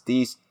ones.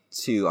 These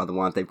two are the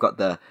ones. They've got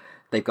the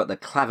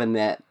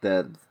clavinet,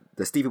 the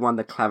Stevie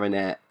Wonder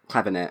clavinet,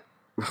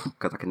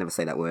 because I can never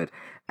say that word,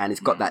 and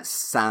it's got that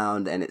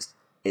sound, and it's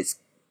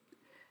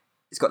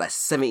got that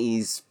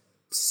 70s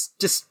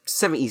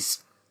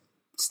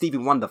Stevie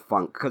Wonder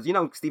funk, because you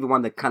know Stevie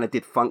Wonder kind of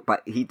did funk,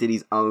 but he did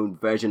his own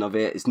version of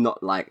it. It's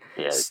not like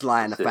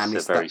Sly and the Family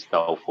It's stuff. very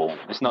soulful.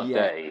 It's not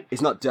dirty.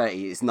 It's not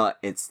dirty. It's not.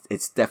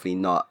 It's definitely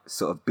not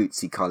sort of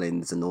Bootsy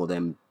Collins and all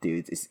them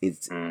dudes.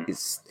 It's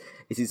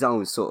his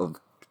own sort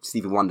of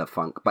Stevie Wonder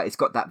funk, but it's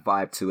got that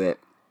vibe to it.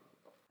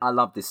 I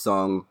love this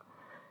song.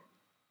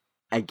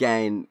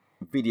 Again,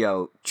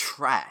 video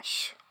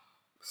trash.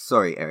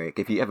 Sorry, Eric,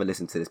 if you ever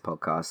listen to this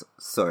podcast,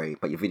 sorry,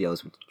 but your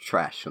videos were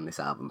trash on this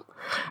album.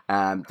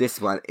 This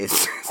one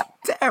is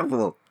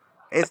terrible.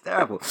 It's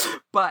terrible,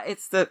 but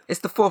it's the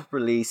fourth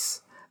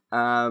release.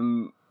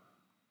 You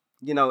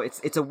know,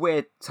 it's a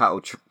weird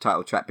title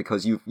track,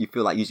 because you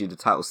feel like usually the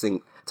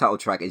title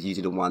track is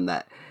usually the one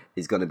that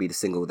is going to be the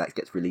single that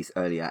gets released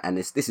earlier, and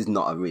this is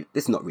not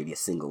really a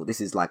single.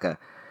 This is like an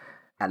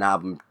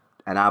album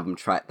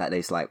track that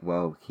it's like,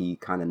 well, he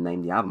kind of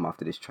named the album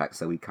after this track,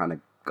 so we kind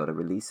of got to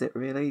release it,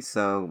 really.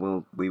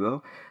 So we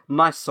will.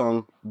 Nice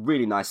song,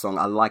 really nice song.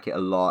 I like it a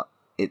lot.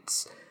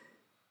 It's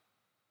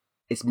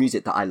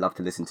music that I love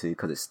to listen to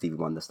because it's Stevie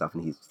Wonder stuff,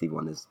 and Stevie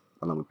Wonder's,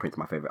 along with Prince,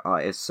 my favorite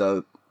artist.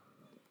 So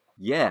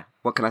yeah,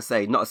 what can I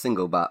say? Not a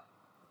single, but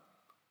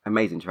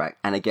amazing track.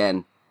 And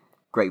again,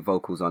 great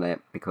vocals on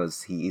it,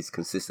 because he is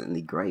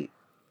consistently great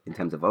in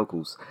terms of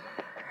vocals.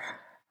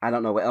 I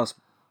don't know what else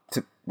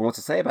more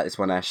to say about this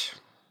one, Ash.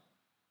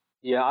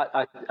 Yeah,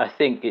 I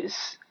think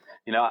it's,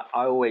 you know,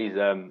 I always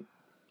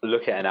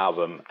look at an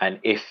album, and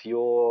if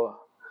your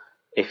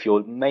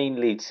main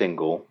lead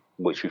single,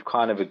 which we've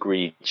kind of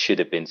agreed should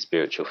have been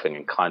Spiritual Thing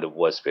and kind of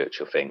was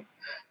Spiritual Thing,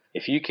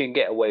 if you can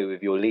get away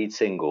with your lead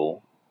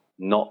single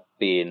not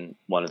being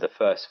one of the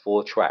first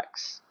 4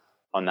 tracks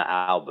on that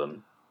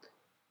album,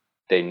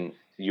 then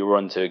you're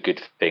onto a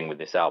good thing with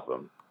this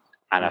album.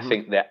 And I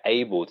think they're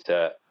able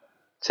to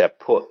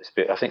put,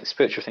 I think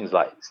Spiritual Thing's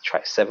like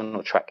track 7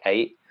 or track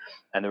 8,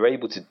 and they're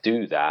able to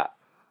do that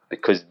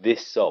because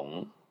this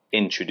song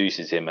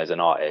introduces him as an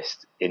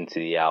artist into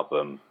the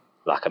album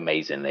like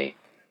amazingly.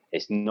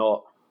 It's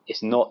not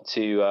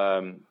too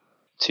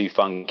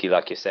funky,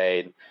 like you're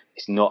saying.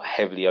 It's not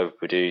heavily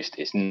overproduced.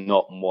 It's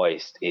not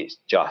moist. It's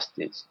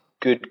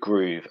good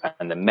groove,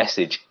 and the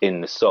message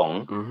in the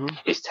song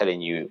is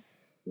telling you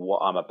what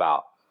I'm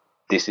about.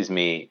 This is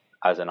me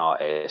as an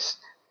artist.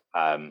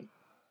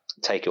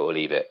 Take it or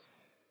leave it.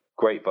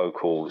 Great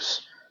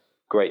vocals,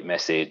 great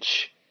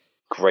message,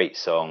 great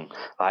song.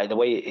 Like the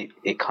way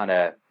it kind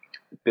of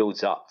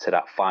builds up to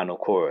that final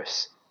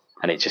chorus,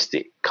 and it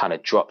kind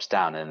of drops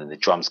down, and then the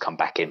drums come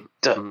back in,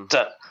 and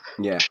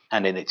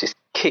then it just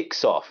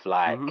kicks off.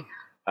 Like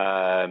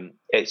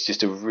it's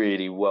just a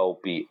really well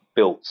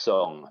built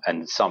song,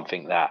 and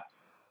something that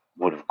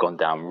would have gone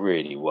down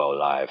really well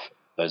live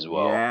as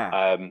well.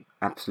 Yeah,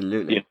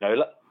 absolutely. You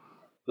know,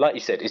 like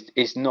you said,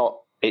 it's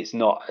not a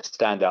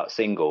standout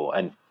single,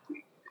 and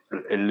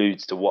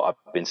alludes to what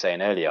I've been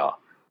saying earlier.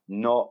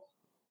 Not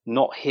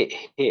hit,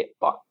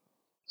 but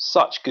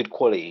such good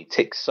quality,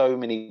 ticks so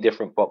many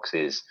different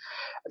boxes.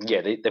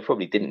 Yeah, they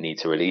probably didn't need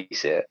to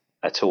release it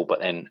at all, but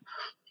then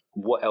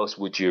what else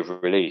would you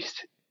have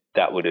released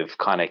that would have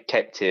kind of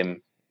kept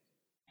him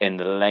in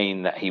the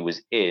lane that he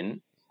was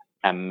in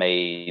and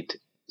made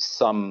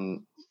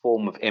some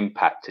form of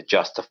impact to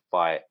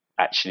justify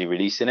actually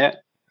releasing it?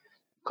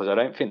 Because I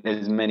don't think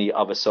there's many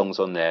other songs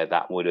on there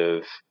that would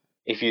have,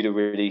 if you'd have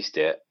released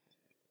it,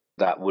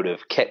 that would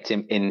have kept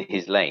him in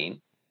his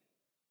lane,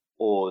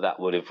 or that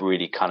would have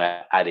really kind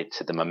of added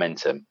to the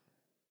momentum.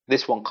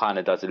 This one kind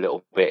of does a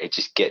little bit. It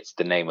just gets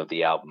the name of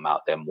the album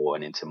out there more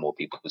and into more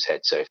people's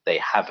heads. So if they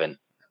haven't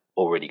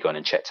already gone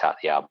and checked out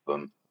the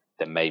album,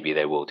 then maybe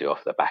they will do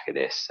off the back of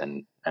this,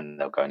 and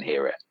they'll go and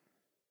hear it.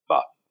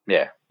 But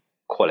yeah,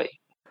 quality.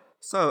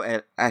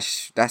 So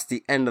Ash, that's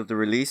the end of the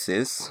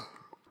releases.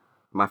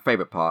 My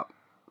favorite part,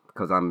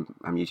 because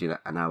I'm usually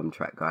an album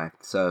track guy.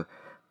 So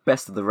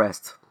best of the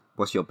rest.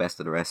 What's your best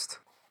of the rest?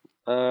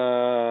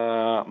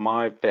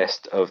 My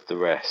best of the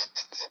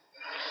rest.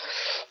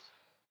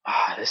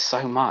 There's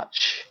so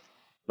much.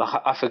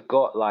 Like I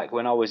forgot. Like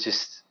when I was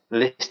just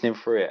listening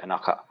through it, and I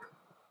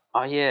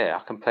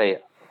can play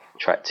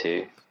track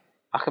 2.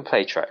 I can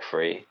play track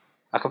 3.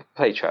 I can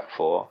play track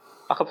 4.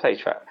 I can play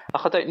track.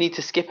 Like I don't need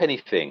to skip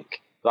anything.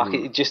 Like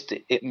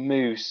it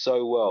moves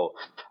so well.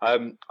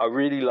 I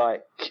really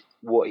like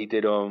what he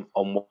did on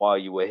While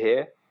You Were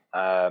Here.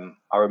 I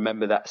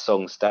remember that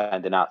song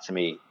standing out to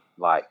me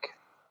like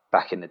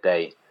back in the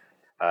day,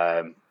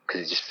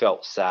 because it just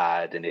felt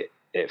sad, and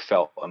it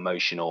felt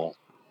emotional,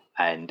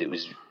 and it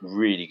was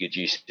really good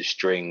use of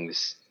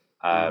strings.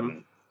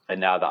 And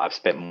now that I've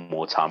spent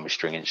more time with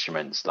string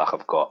instruments, like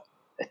I've got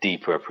a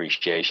deeper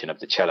appreciation of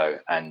the cello,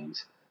 and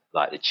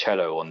like the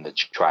cello on the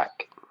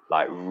track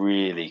like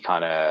really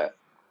kind of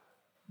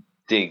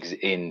digs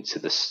into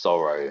the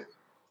sorrow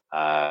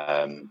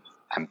and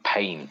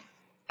pain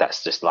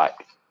that's just like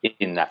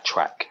in that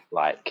track,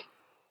 like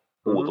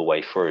all the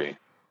way through.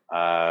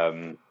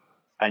 And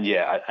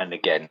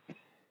again,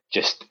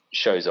 just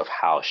shows off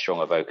how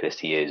strong a vocalist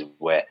he is,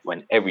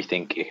 when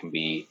everything it can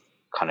be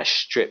kind of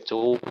stripped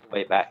all the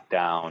way back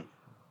down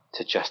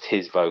to just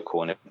his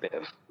vocal and a bit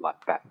of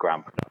like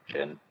background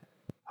production.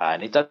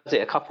 And it does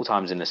it a couple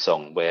times in the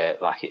song where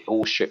like it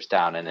all strips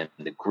down and then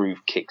the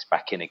groove kicks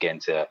back in again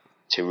to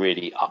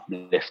really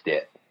uplift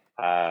it.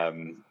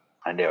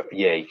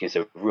 He gives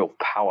a real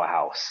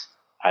powerhouse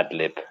ad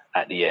lib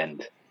at the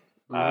end.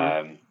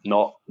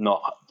 Not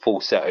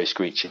falsetto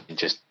screeching,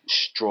 just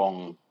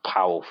strong,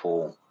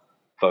 powerful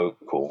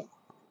vocal.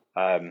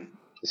 I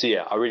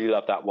really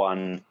love that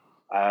one.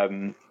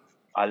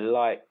 I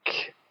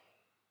like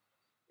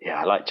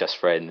Just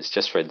Friends.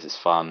 Just Friends is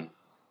fun.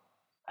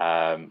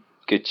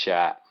 Good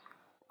chat.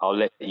 I'll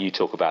let you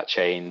talk about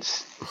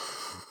Chains.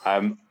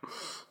 And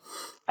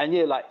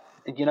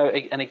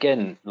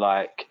again,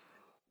 like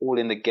All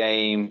in the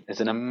Game,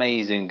 there's an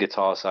amazing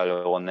guitar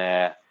solo on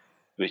there,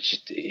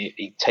 which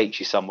he takes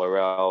you somewhere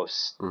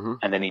else,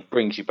 and then he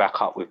brings you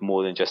back up with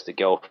More Than Just a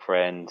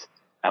Girlfriend,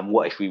 and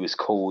What If We Was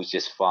Cool is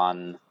just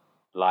fun.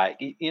 Like,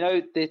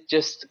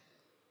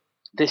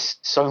 there's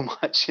so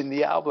much in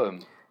the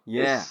album.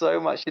 Yeah. There's so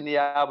much in the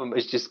album.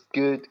 It's just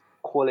good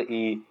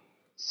quality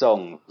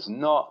songs,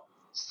 not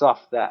stuff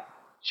that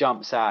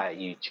jumps out at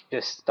you,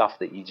 just stuff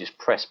that you just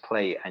press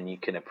play and you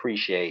can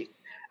appreciate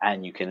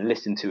and you can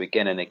listen to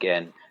again and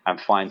again and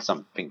find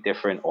something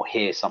different or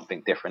hear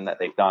something different that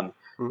they've done,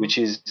 which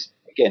is,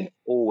 again,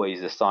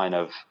 always a sign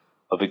of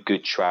a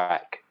good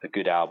track, a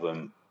good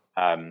album,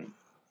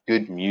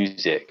 good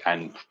music,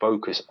 and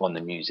focus on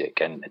the music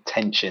and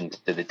attention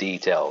to the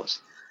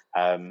details.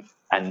 And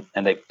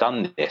they've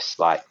done this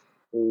like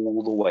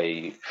all the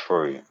way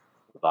through.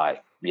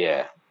 Like,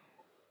 yeah,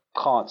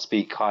 can't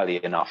speak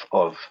highly enough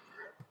of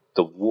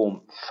the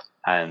warmth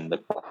and the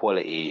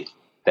quality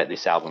that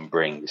this album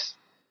brings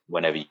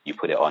whenever you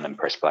put it on and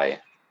press play.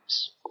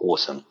 It's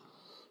awesome.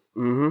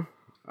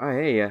 I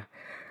hear you.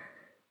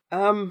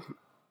 Out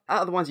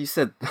of the ones you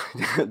said,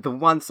 the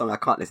one song I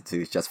can't listen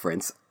to is Just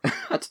Friends.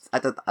 I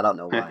don't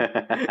know why.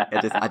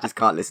 I just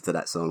can't listen to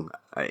that song.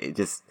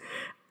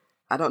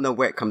 I don't know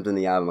where it comes in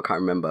the album. I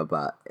can't remember,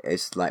 but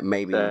it's like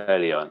maybe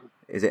early on.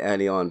 Is it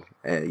early on?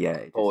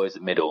 Yeah. Or is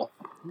it middle?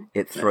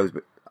 It throws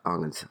me.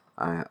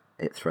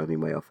 It throws me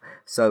way off.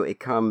 So it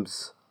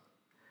comes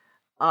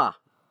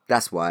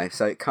That's why.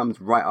 So it comes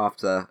right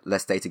after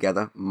Let's Stay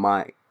Together.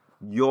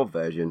 Your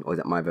version, or is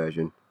it my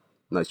version?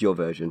 No, it's your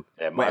version.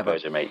 Yeah, my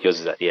version, mate. Yours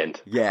is at the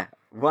end. Yeah,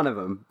 one of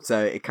them.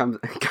 So it comes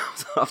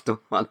after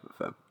one of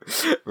them,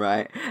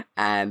 right?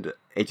 And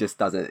it just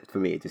doesn't, for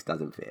me, it just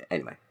doesn't fit.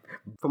 Anyway,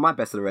 for my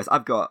best of the rest,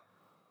 I've got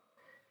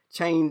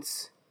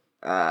Chains,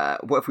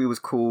 What If We Was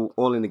Cool,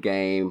 All in the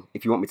Game,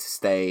 If You Want Me to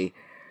Stay.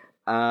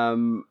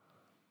 Now,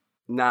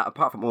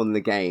 apart from All in the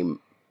Game,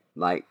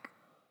 like,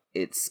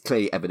 it's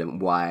clearly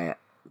evident why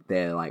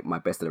they're like my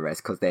best of the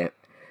rest, because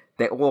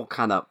they're all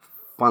kind of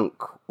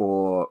funk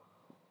or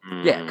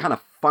kind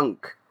of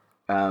funk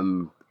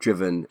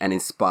driven and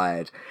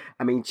inspired.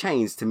 I mean,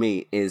 Chains to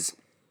me it's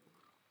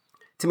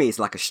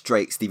like a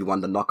straight Stevie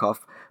Wonder knockoff,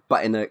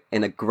 but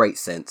in a great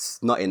sense,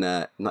 not in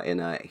a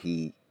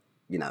he,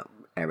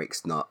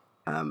 Eric's not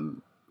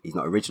he's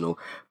not original,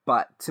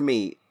 but to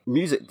me,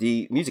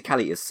 the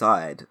musicality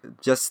aside,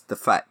 just the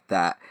fact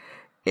that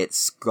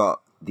it's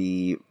got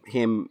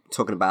him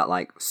talking about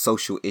like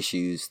social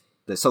issues,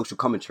 the social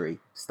commentary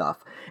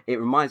stuff. It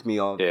reminds me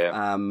of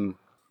the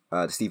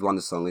Stevie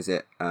Wonder song. Is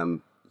it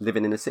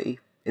 "Living in the City"?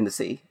 In the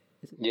City?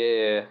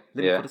 Yeah,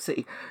 Living for the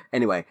City.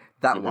 Anyway,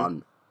 that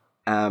one.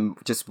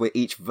 Just where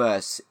each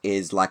verse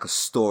is like a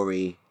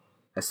story,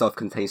 a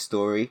self-contained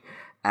story,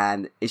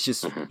 and it's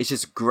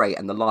just great.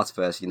 And the last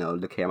verse,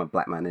 look here, I'm a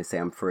black man, and say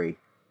I'm free.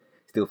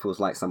 Still feels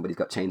like somebody's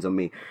got chains on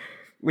me,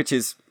 which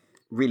is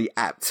really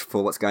apt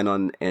for what's going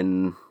on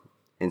in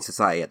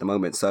society at the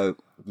moment. So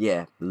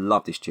yeah,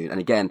 love this tune. And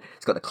again,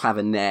 it's got the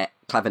clavinet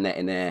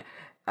in there.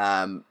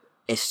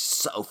 It's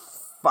so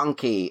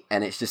funky,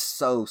 and it's just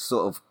so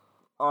sort of,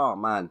 oh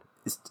man,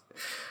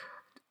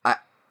 I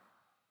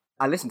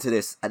listen to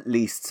this at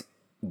least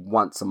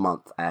once a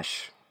month,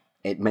 Ash.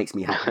 It makes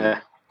me happy.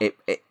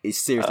 it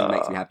seriously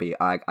makes me happy.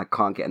 I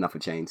can't get enough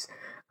of Chains.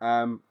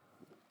 And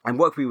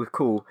What If We Were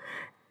Cool,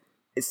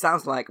 it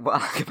sounds like, what I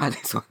like about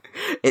this one,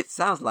 it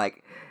sounds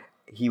like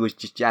he was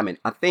just jamming.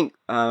 I think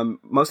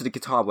most of the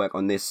guitar work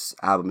on this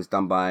album is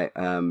done by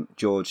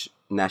George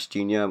Nash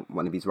Jr.,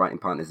 one of his writing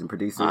partners and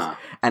producers.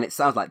 And it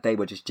sounds like they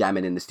were just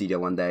jamming in the studio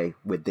one day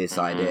with this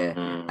idea.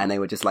 And they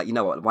were just like, you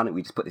know what, why don't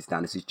we just put this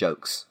down? This is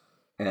jokes.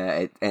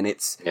 And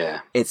it's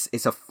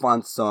a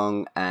fun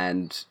song,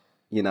 and,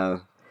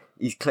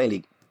 he's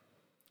clearly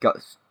got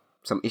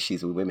some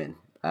issues with women.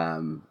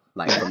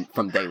 Like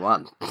from day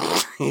one.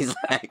 he's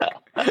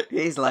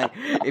like,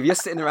 if you're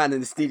sitting around in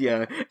the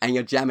studio and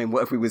you're jamming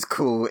What If We Was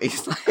Cool,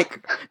 he's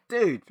like,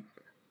 dude,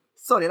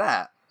 sort it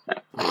out.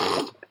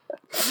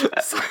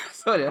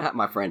 Sort it out,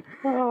 my friend.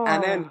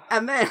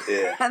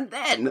 And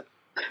then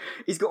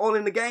he's got All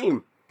in the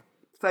Game.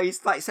 So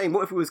he's like saying,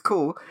 what if it was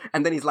cool?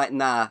 And then he's like,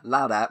 nah,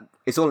 allow that.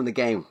 It's all in the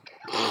game.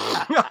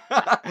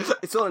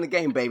 It's all in the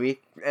game, baby.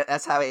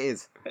 That's how it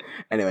is.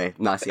 Anyway,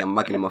 I'm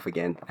mugging him off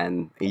again.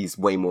 And he's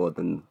way more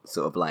than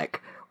sort of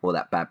like all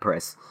that bad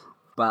press.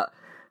 But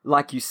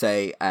like you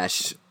say,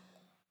 Ash,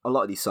 a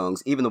lot of these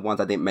songs, even the ones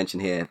I didn't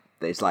mention here,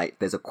 there's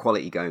a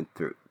quality going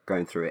through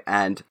it.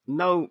 And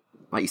no,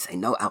 like you say,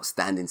 no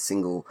outstanding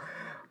single,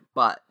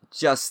 but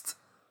just,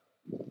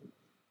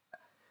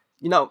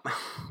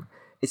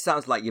 it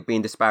sounds like you're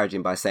being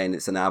disparaging by saying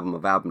it's an album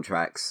of album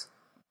tracks,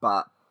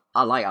 but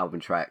I like album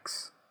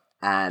tracks,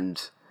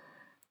 and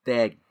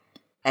they're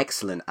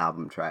excellent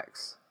album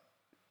tracks.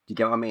 Do you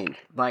get what I mean?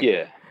 Like,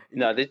 yeah.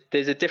 No,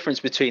 there's a difference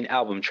between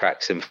album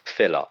tracks and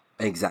filler.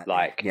 Exactly.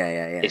 Like,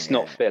 it's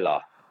not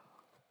filler.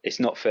 It's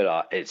not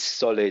filler. It's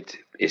solid.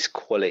 It's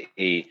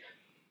quality.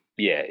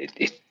 Yeah,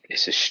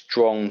 it's a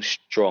strong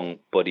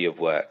body of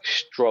work,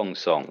 strong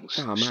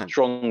songs,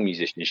 strong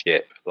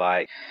musicianship.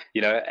 Like,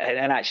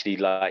 and actually,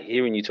 like,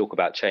 hearing you talk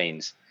about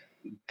Chains,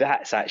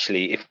 that's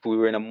actually, if we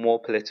were in a more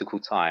political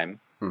time,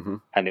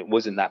 and it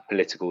wasn't that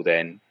political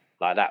then,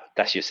 like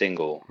that's your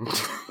single.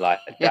 Like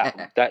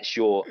that's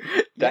your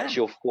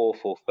fourth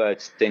or third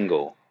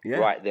single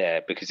right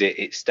there, because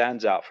it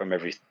stands out from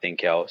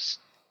everything else.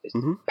 It's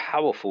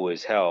powerful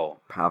as hell.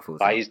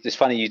 Like, it's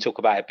funny you talk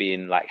about it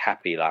being like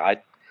happy.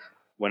 Like,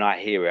 when I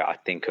hear it, I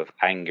think of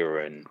anger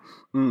and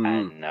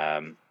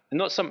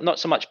not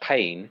so much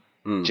pain,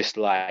 just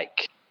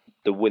like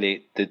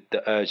the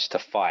urge to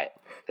fight,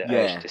 the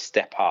urge to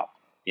step up,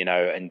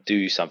 and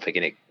do something.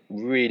 And it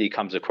really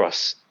comes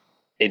across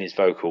in his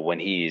vocal when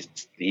he's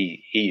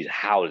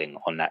howling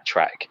on that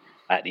track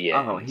at the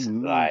end. Oh,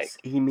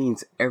 he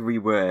means every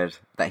word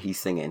that he's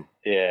singing.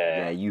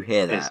 Yeah, you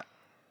hear that.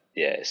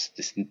 It's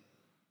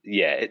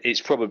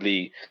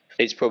probably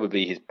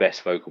his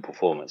best vocal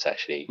performance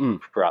actually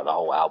throughout the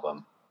whole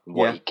album.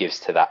 What he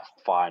gives to that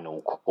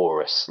final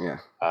chorus,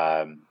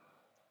 and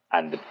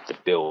the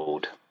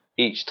build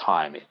each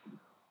time.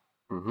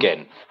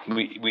 Again,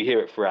 we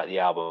hear it throughout the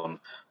album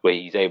where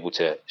he's able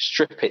to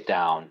strip it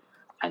down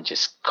and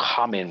just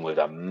come in with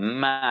a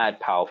mad,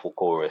 powerful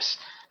chorus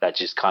that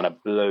just kind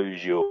of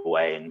blows you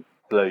away and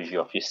blows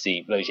you off your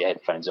seat, blows your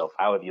headphones off.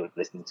 However you're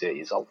listening to it,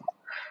 you're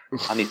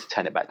like, I need to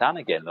turn it back down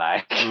again.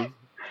 Like,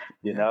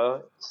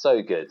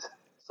 so good.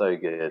 So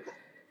good.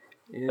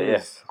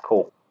 Yes.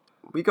 Cool.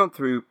 We've gone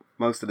through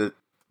most of the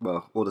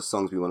well, all the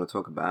songs we want to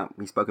talk about.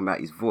 We've spoken about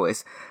his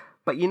voice.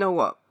 But you know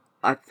what?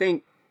 I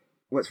think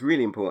what's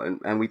really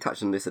important, and we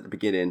touched on this at the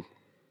beginning,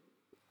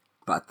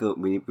 but I thought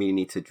we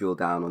need to drill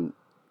down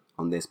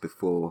on this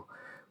before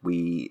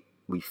we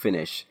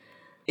finish,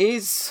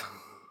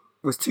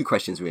 was two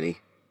questions really.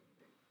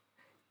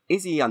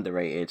 Is he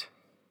underrated?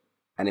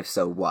 And if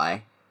so,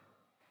 why?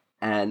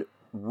 And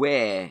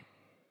where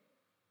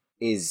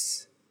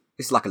is...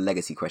 It's like a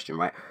legacy question,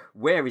 right?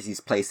 Where is his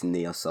place in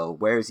Neo Soul?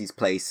 Where was his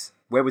place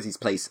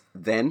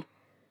then?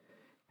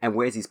 And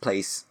where's his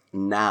place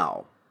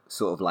now?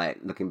 Sort of like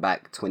looking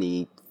back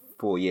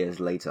 24 years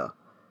later.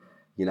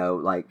 You know,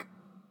 like...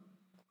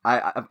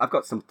 I've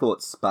got some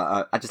thoughts,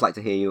 but I'd just like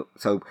to hear you.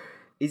 So,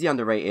 is he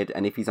underrated?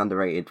 And if he's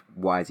underrated,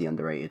 why is he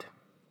underrated?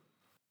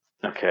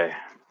 Okay.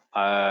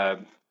 I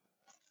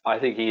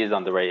think he is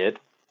underrated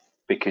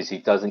because he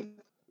doesn't...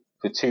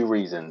 For two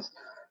reasons.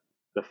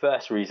 The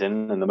first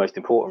reason, and the most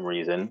important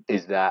reason,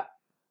 is that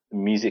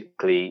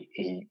musically,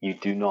 you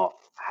do not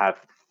have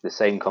the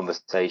same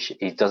conversation.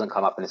 He doesn't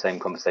come up in the same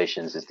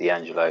conversations as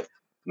D'Angelo,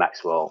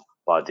 Maxwell,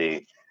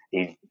 Badu.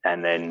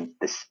 And then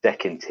the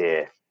second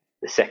tier,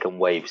 the second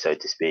wave, so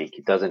to speak,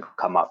 it doesn't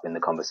come up in the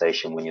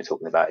conversation when you're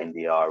talking about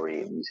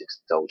India.Arie, Musiq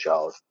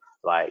Soulchild,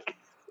 like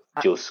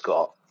Jill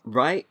Scott.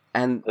 Right?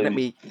 And let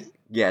me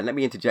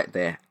interject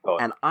there.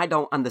 And I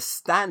don't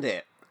understand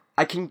it.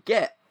 I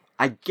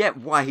get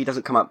why he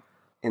doesn't come up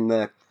in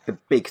the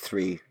big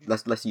three.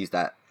 Let's use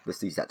that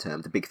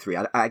term, the big three.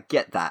 I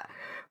get that,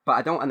 but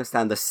I don't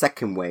understand the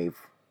second wave.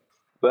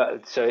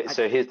 But so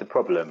here's the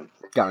problem.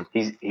 Go on.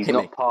 He's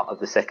not part of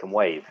the second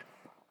wave.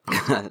 He's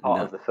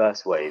part of the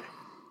first wave,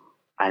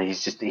 and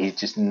he's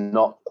just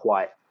not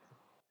quite.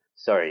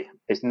 Sorry,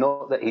 it's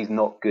not that he's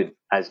not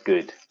as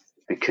good,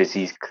 because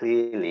he's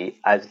clearly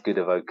as good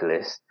a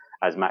vocalist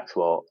as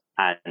Maxwell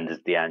and as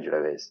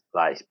D'Angelo is.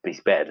 Like,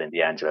 he's better than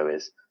D'Angelo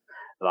is.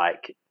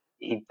 Like,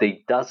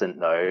 he doesn't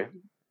know,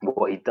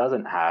 what he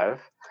doesn't have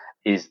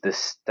is the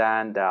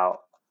standout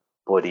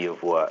body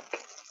of work.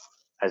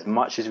 As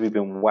much as we've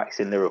been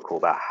waxing lyrical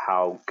about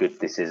how good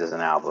this is as an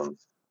album,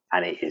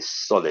 and it is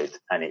solid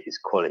and it is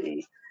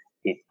quality,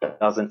 it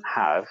doesn't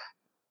have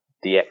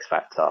the X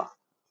factor.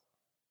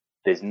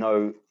 There's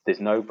no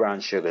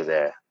Brown Sugar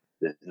there.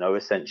 There's no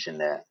Ascension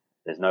there.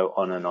 There's no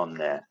On and On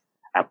there.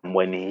 And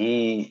when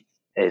he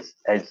has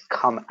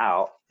come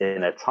out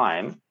in a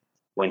time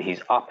when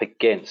he's up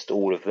against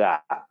all of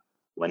that,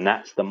 when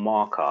that's the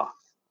marker,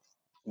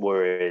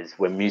 whereas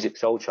when Musiq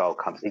Soulchild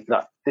comes,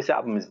 this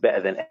album is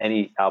better than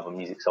any album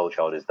Musiq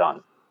Soulchild has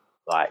done.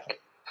 Like,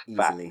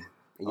 easily.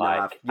 You know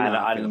how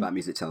I feel about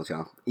Musiq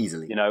Soulchild.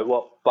 Easily. You know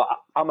what? But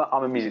I'm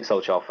a Musiq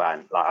Soulchild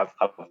fan. Like,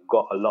 I've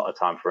got a lot of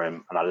time for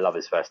him, and I love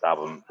his first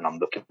album, and I'm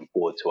looking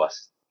forward to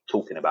us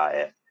talking about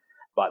it.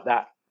 But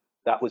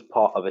that was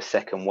part of a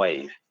second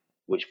wave,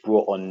 which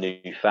brought on new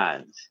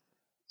fans.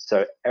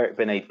 So Eric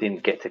Benet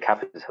didn't get to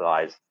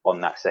capitalize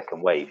on that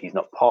second wave. He's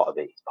not part of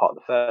it. He's part of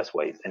the first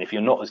wave. And if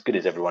you're not as good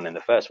as everyone in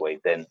the first wave,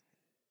 then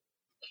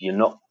you're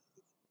not.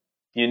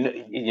 You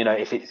know,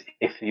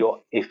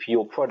 if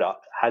your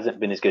product hasn't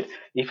been as good,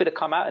 if it had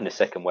come out in the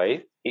second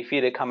wave, if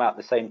it had come out at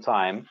the same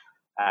time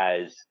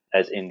as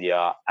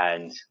India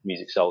and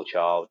Musiq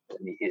Soulchild,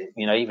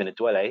 you know, even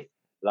Adwele,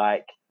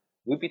 like,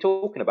 we'd be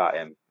talking about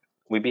him.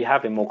 We'd be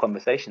having more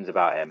conversations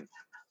about him.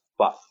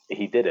 But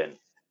he didn't.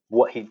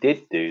 What he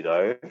did do,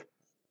 though,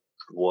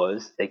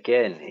 was,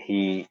 again,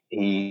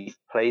 he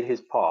played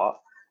his part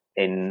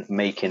in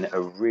making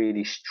a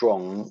really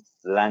strong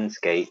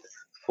landscape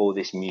for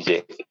this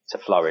music to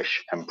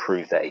flourish and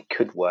prove that it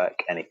could work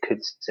and it could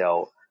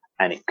sell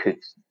and it could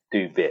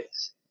do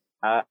bits.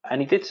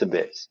 And he did some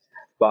bits.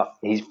 But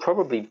he's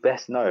probably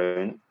best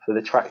known for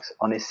the tracks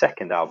on his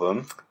second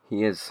album.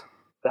 He is.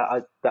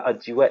 That are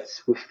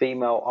duets with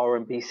female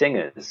R&B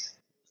singers.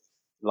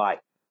 Like,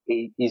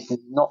 he's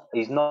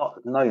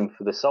not known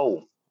for the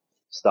soul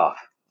stuff,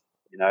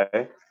 you know.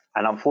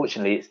 And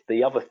unfortunately, it's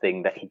the other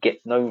thing that he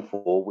gets known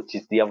for, which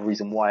is the other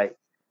reason why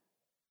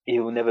he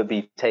will never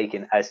be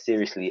taken as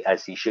seriously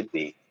as he should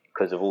be,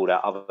 because of all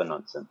that other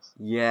nonsense.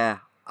 Yeah,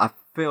 I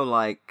feel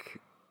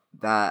like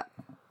that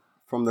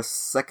from the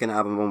second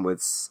album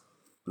onwards,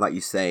 like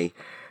you say,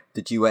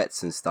 the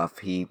duets and stuff,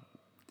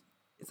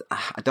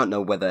 I don't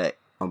know whether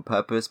on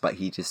purpose, but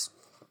he just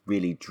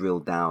really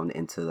drilled down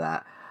into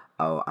that.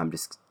 Oh,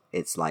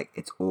 it's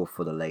all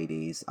for the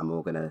ladies. I'm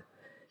all gonna,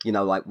 you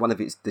know, like one of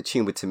the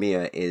tune with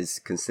Tamia is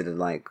considered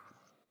like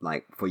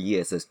for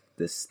years as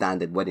the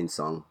standard wedding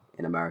song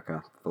in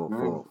America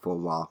for a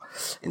while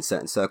in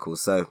certain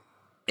circles. So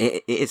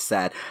it is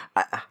sad.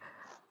 I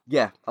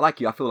like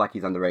you. I feel like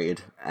he's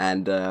underrated,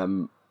 and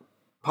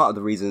part of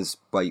the reasons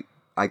why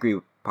I agree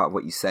with part of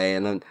what you say,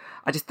 and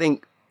I just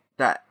think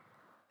that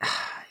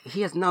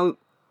he has no.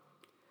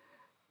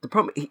 The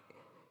problem,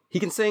 he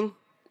can sing,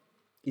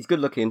 he's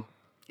good looking,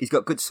 he's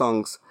got good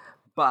songs,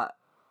 but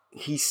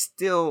he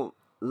still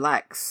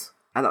lacks,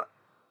 and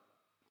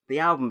the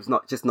album's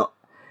it's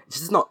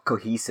just not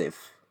cohesive.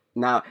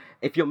 Now,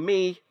 if you're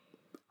me,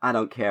 I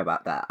don't care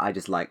about that. I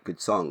just like good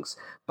songs.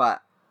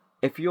 But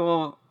if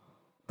you're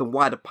the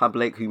wider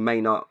public who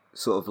may not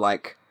sort of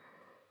like,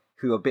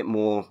 who are a bit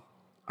more,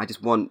 I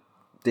just want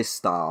this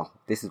style,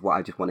 this is what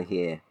I just want to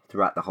hear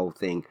throughout the whole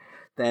thing,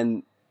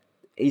 then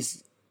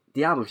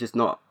the album's just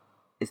not,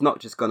 it's not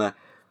gonna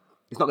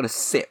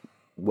sit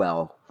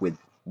well with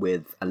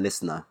a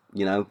listener,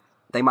 you know?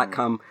 They might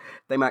come,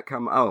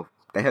 oh,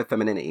 they heard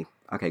Femininity.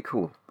 Okay,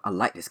 cool. I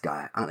like this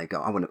guy. And they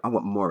go, I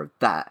want more of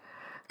that.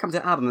 Comes to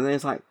the album and then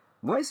it's like,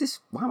 what is this?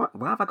 Why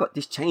have I got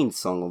this Chains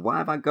song? Or why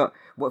have I got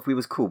What If We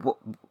Was Cool?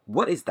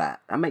 What is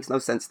that? That makes no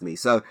sense to me.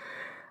 So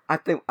I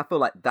feel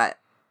like that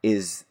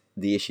is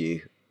the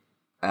issue.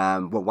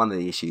 Well, one of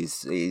the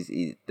issues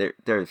is there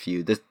are a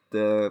few.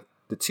 The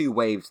two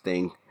waves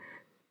thing,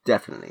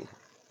 definitely.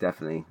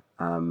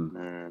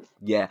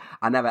 Yeah,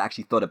 I never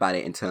actually thought about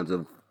it in terms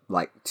of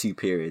like two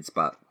periods,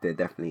 but there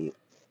definitely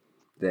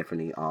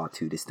are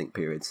two distinct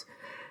periods.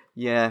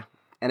 Yeah,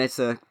 and it's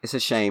a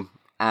shame,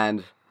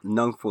 and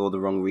known for the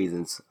wrong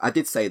reasons. I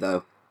did say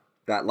though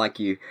that, like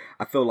you,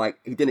 I feel like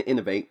he didn't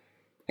innovate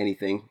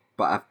anything,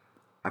 but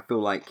I feel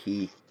like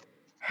he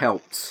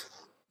helped.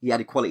 He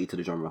added quality to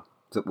the genre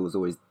that was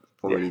always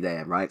already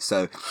there, right?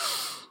 So,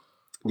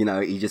 you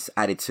know, he just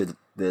added to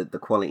the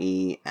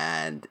quality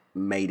and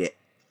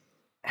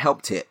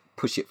helped it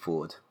push it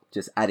forward,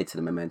 just added to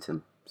the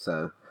momentum.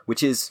 So,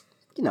 which is,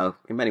 you know,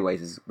 in many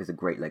ways is a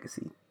great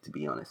legacy, to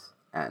be honest.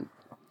 And,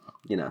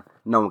 you know,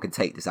 no one can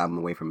take this album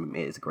away from him.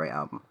 It is a great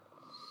album.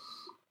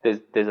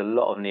 There's a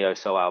lot of neo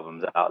soul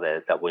albums out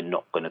there that we're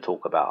not going to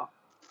talk about,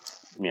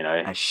 you know,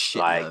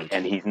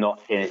 and he's not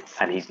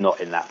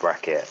in that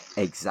bracket.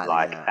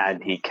 Exactly.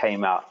 And he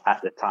came out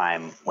at the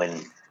time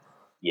when,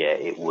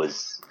 it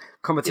was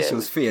competition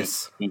was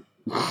fierce.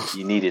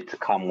 You needed to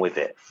come with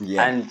it.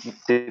 Yeah. And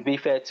to be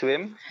fair to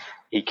him,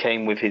 he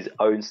came with his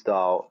own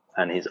style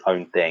and his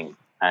own thing,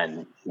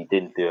 and he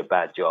didn't do a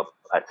bad job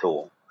at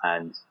all.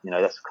 And, you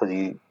know, that's because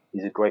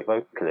he's a great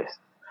vocalist.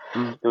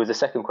 Mm. There was a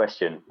second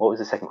question. What was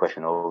the second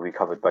question? Or we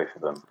covered both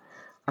of them?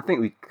 I think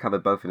we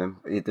covered both of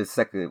them. The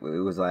second, it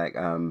was like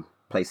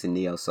place in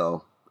neo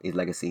soul, his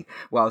legacy.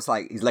 Well, it's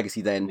like his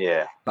legacy then.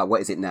 Yeah. But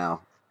what is it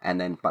now? And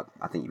then, but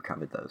I think you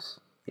covered those.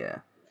 Yeah.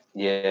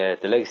 Yeah,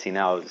 the legacy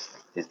now is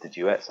the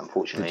duets,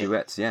 unfortunately. The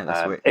duets,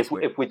 yeah. If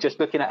we're just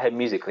looking at him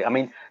musically, I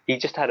mean, he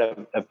just had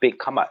a big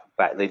comeback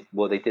back. They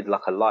did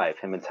like a live.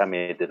 Him and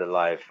Tamir did a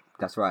live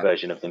That's right.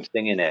 version of them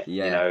singing it,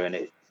 yeah. You know, and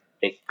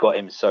it got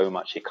him so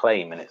much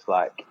acclaim. And it's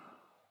like,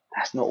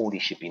 that's not all he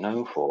should be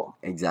known for.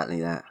 Exactly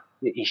that.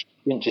 He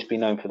shouldn't just be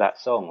known for that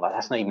song. Like,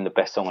 that's not even the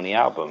best song on the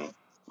album,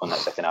 on that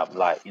second album.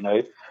 Like, you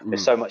know,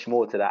 there's so much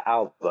more to that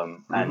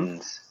album,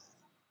 and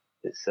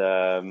it's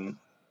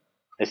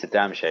a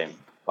damn shame.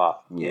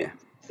 But yeah,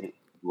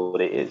 what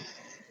it is.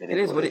 It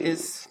is what it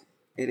is.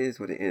 It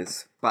is what it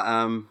is. But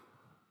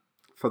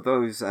for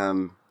those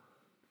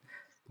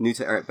new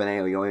to Eric Benet,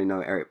 or you only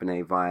know Eric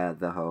Benet via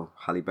the whole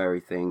Halle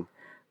Berry thing,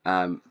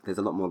 there's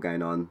a lot more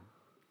going on.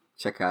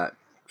 Check out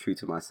True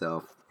to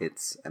Myself.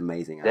 It's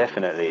amazing.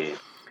 Definitely.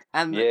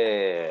 And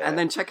and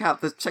then check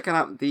out the second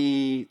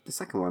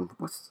one.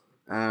 What's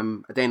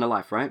A Day in the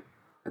Life, right?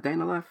 A Day in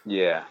the Life.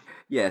 Yeah.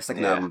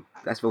 Second album.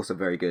 That's also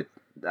very good.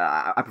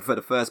 I prefer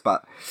the first,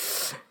 but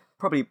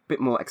probably a bit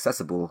more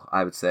accessible,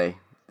 I would say,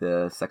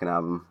 the second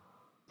album.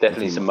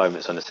 Definitely some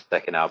moments on the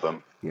second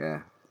album.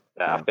 Yeah.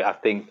 I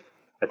think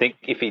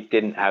if he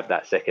didn't have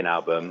that second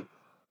album,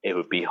 it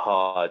would be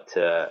hard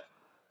to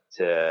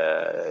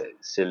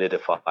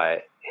solidify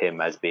him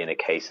as being a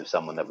case of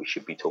someone that we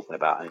should be talking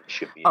about and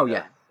should be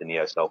in the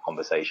neo soul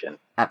conversation.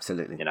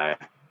 Absolutely. You know.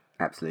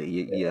 Absolutely.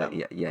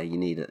 You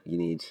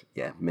need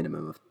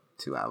minimum of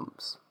 2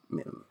 albums.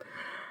 Minimum.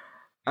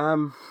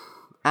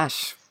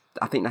 Ash,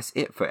 I think that's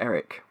it for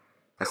Eric.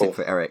 It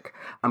for Eric.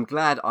 I'm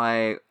glad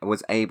I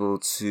was able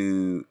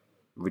to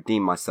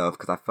redeem myself,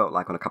 because I felt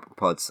like on a couple of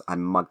pods I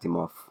mugged him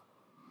off.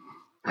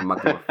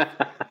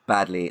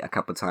 Badly a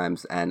couple of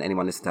times, and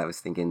anyone listening to that was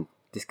thinking,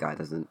 this guy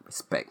doesn't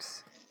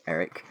respect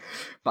Eric.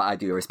 But I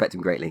do respect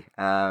him greatly.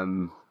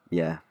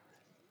 Yeah.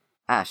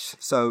 Ash,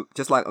 so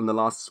just like on the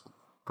last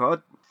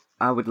pod,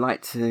 I would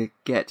like to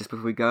get, just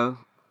before we go,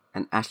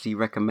 an Ashley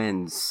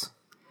recommends.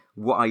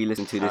 What are you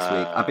listening to this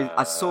week?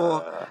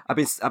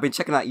 I've been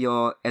checking out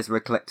your Ezra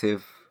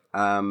Collective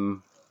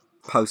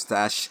post,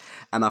 Ash,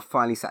 and I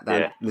finally sat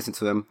down and listened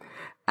to them,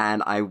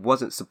 and I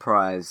wasn't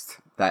surprised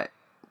that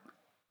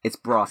it's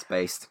brass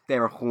based.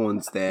 There are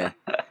horns there.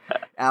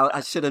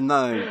 I should have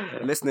known,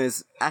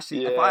 listeners.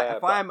 Actually, if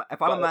I'm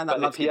a man that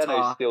loves guitar,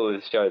 piano's still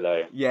the show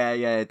though.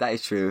 Yeah, that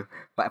is true.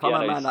 But if I'm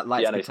a man that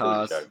likes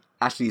guitars,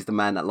 Ashley's the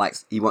man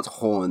that he wants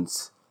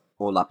horns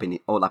all up in his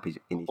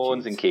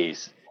horns and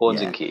keys. Horns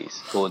and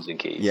keys.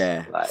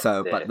 Yeah. Like,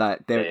 so,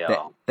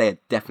 they're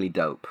definitely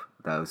dope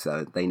though.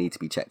 So they need to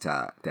be checked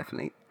out,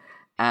 definitely.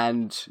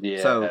 And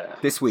so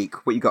this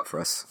week, what you got for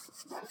us?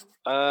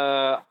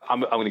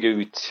 I'm going to go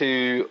with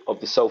 2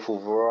 of the soulful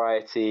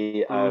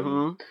variety.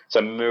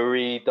 So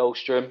Marie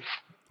Dahlstrom,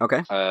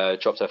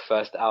 dropped her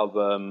first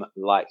album,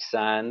 Like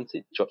Sand.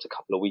 It dropped a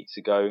couple of weeks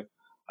ago.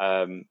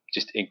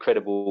 Just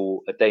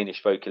incredible, a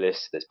Danish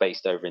vocalist that's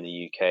based over in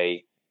the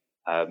UK.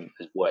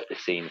 has worked the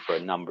scene for a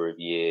number of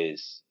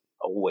years,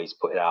 always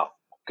putting out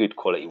good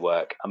quality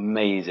work,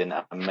 amazing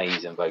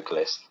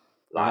vocalist.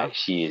 Like,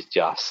 she is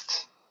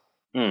just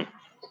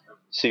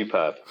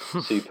superb.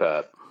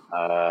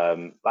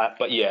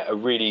 But yeah, a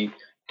really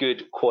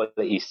good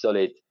quality,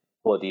 solid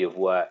body of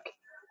work,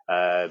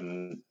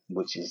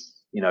 which is,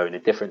 in a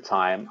different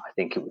time, I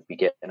think it would be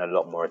getting a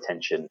lot more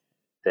attention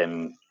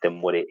than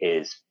what it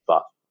is.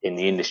 But in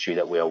the industry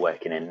that we are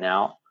working in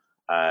now,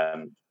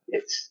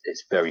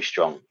 it's very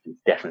strong and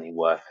definitely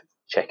worth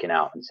checking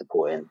out and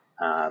supporting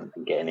and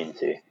getting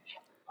into,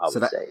 I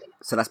would say.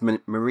 So that's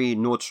Marie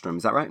Nordstrom,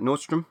 is that right?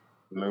 Nordstrom?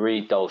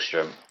 Marie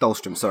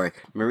Dahlstrom. Sorry.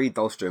 Marie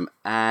Dahlstrom.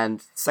 And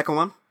second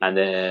one? And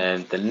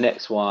then the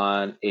next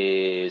one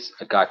is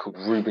a guy called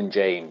Ruben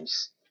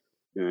James,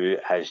 who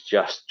has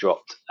just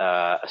dropped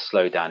a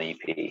Slow Down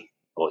EP.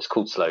 Or it's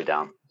called Slow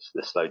Down. It's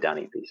the Slow Down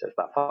EP. So it's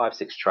about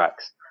 5-6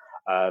 tracks.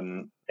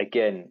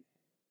 Again,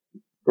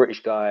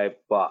 British guy,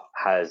 but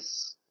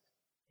has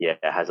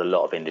a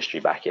lot of industry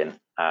backing.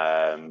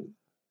 And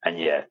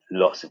yeah,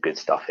 lots of good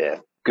stuff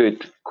here.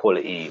 Good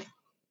quality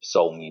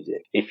soul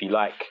music. If you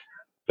like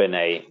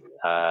Benet,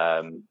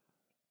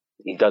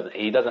 he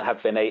doesn't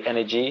have Benet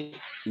energy,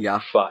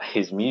 but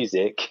his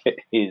music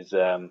is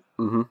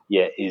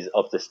is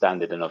of the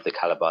standard and of the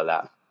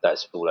caliber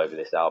that's all over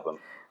this album.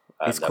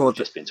 It's called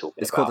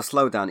the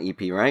Slow Down EP,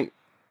 right?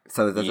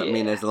 So does it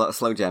mean there's a lot of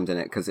slow jams in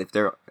it? Because if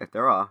there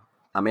are,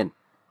 I'm in.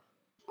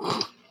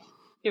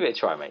 Give it a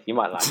try, mate. You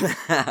might like it.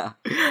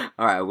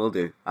 All right, I will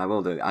do. I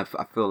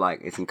feel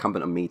like it's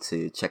incumbent on me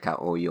to check out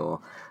all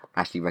your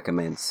Ashley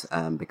recommends,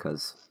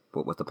 because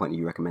what was the point of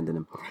you recommending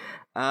them?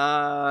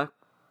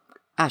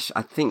 Ash,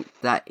 I think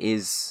that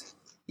is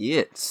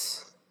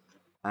it.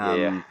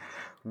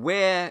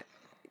 Where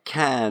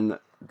can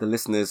the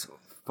listeners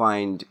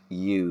find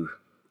you,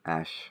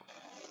 Ash?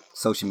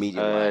 Social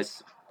media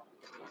wise.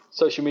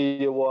 Social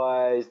media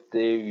wise,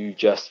 you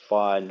just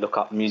look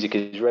up Music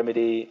is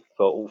Remedy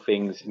for all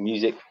things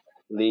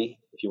musically,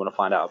 if you want to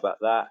find out about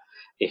that.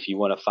 If you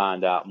want to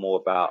find out more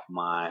about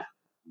my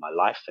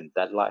life and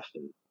dad life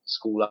and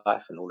school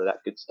life and all of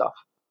that good stuff,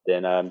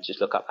 then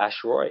just look up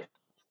Ash Roy,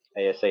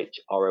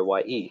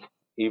 ASHROYE.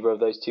 Either of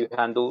those two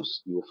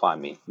handles, you will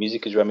find me.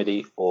 Music is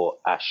Remedy or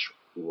Ash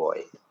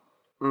Roy.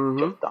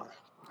 Job done.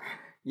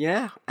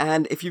 Yeah,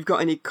 and if you've got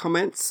any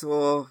comments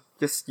or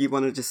just you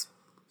want to just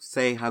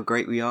say how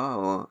great we are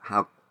or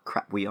how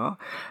crap we are,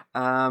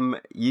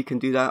 you can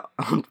do that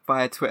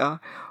via Twitter.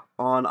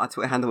 On our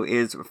Twitter handle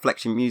is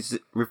Reflection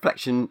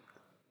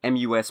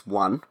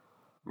MUS1,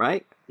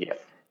 right? Yeah.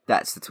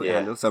 That's the Twitter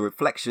handle. So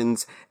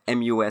Reflections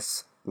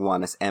MUS1.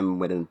 That's M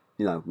with an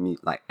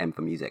like M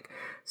for music.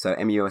 So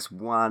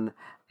MUS1,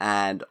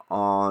 and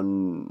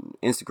on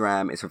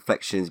Instagram it's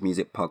Reflections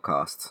Music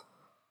Podcast.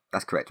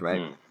 That's correct,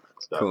 right?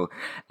 Cool.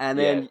 And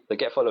then so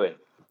get following.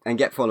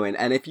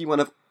 And if you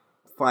want to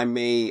find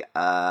me,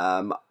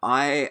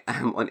 I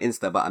am on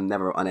Insta, but I'm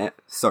never on it.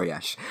 Sorry,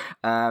 Ash.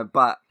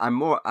 But I'm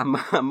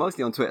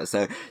mostly on Twitter,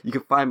 so you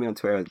can find me on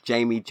Twitter,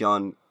 Jamie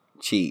John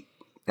Cheat.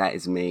 That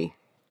is me.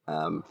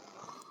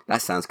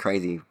 That sounds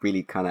crazy,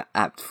 really kind of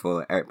apt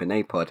for Eric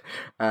Benet pod.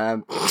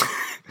 But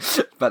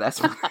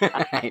that's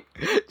right.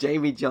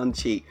 Jamie John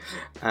Cheat.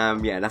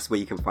 That's where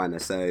you can find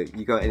us. So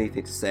you got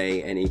anything to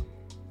say,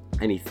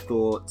 any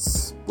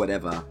thoughts,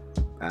 whatever.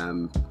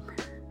 And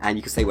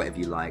you can say whatever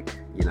you like.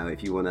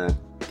 If you want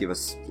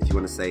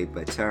to say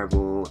we're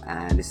terrible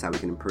and this is how we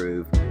can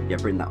improve,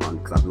 bring that on,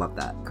 because I'd love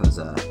that, because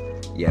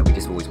we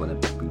just always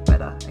want to be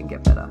better and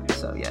get better.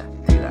 So do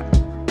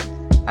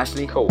that.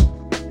 Ashley, cool.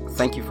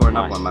 Thank you for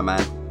another one, my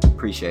man.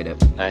 Appreciate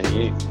it. And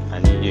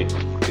you.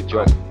 Good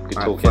job. Good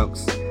talking.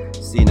 Folks.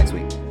 See you next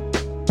week.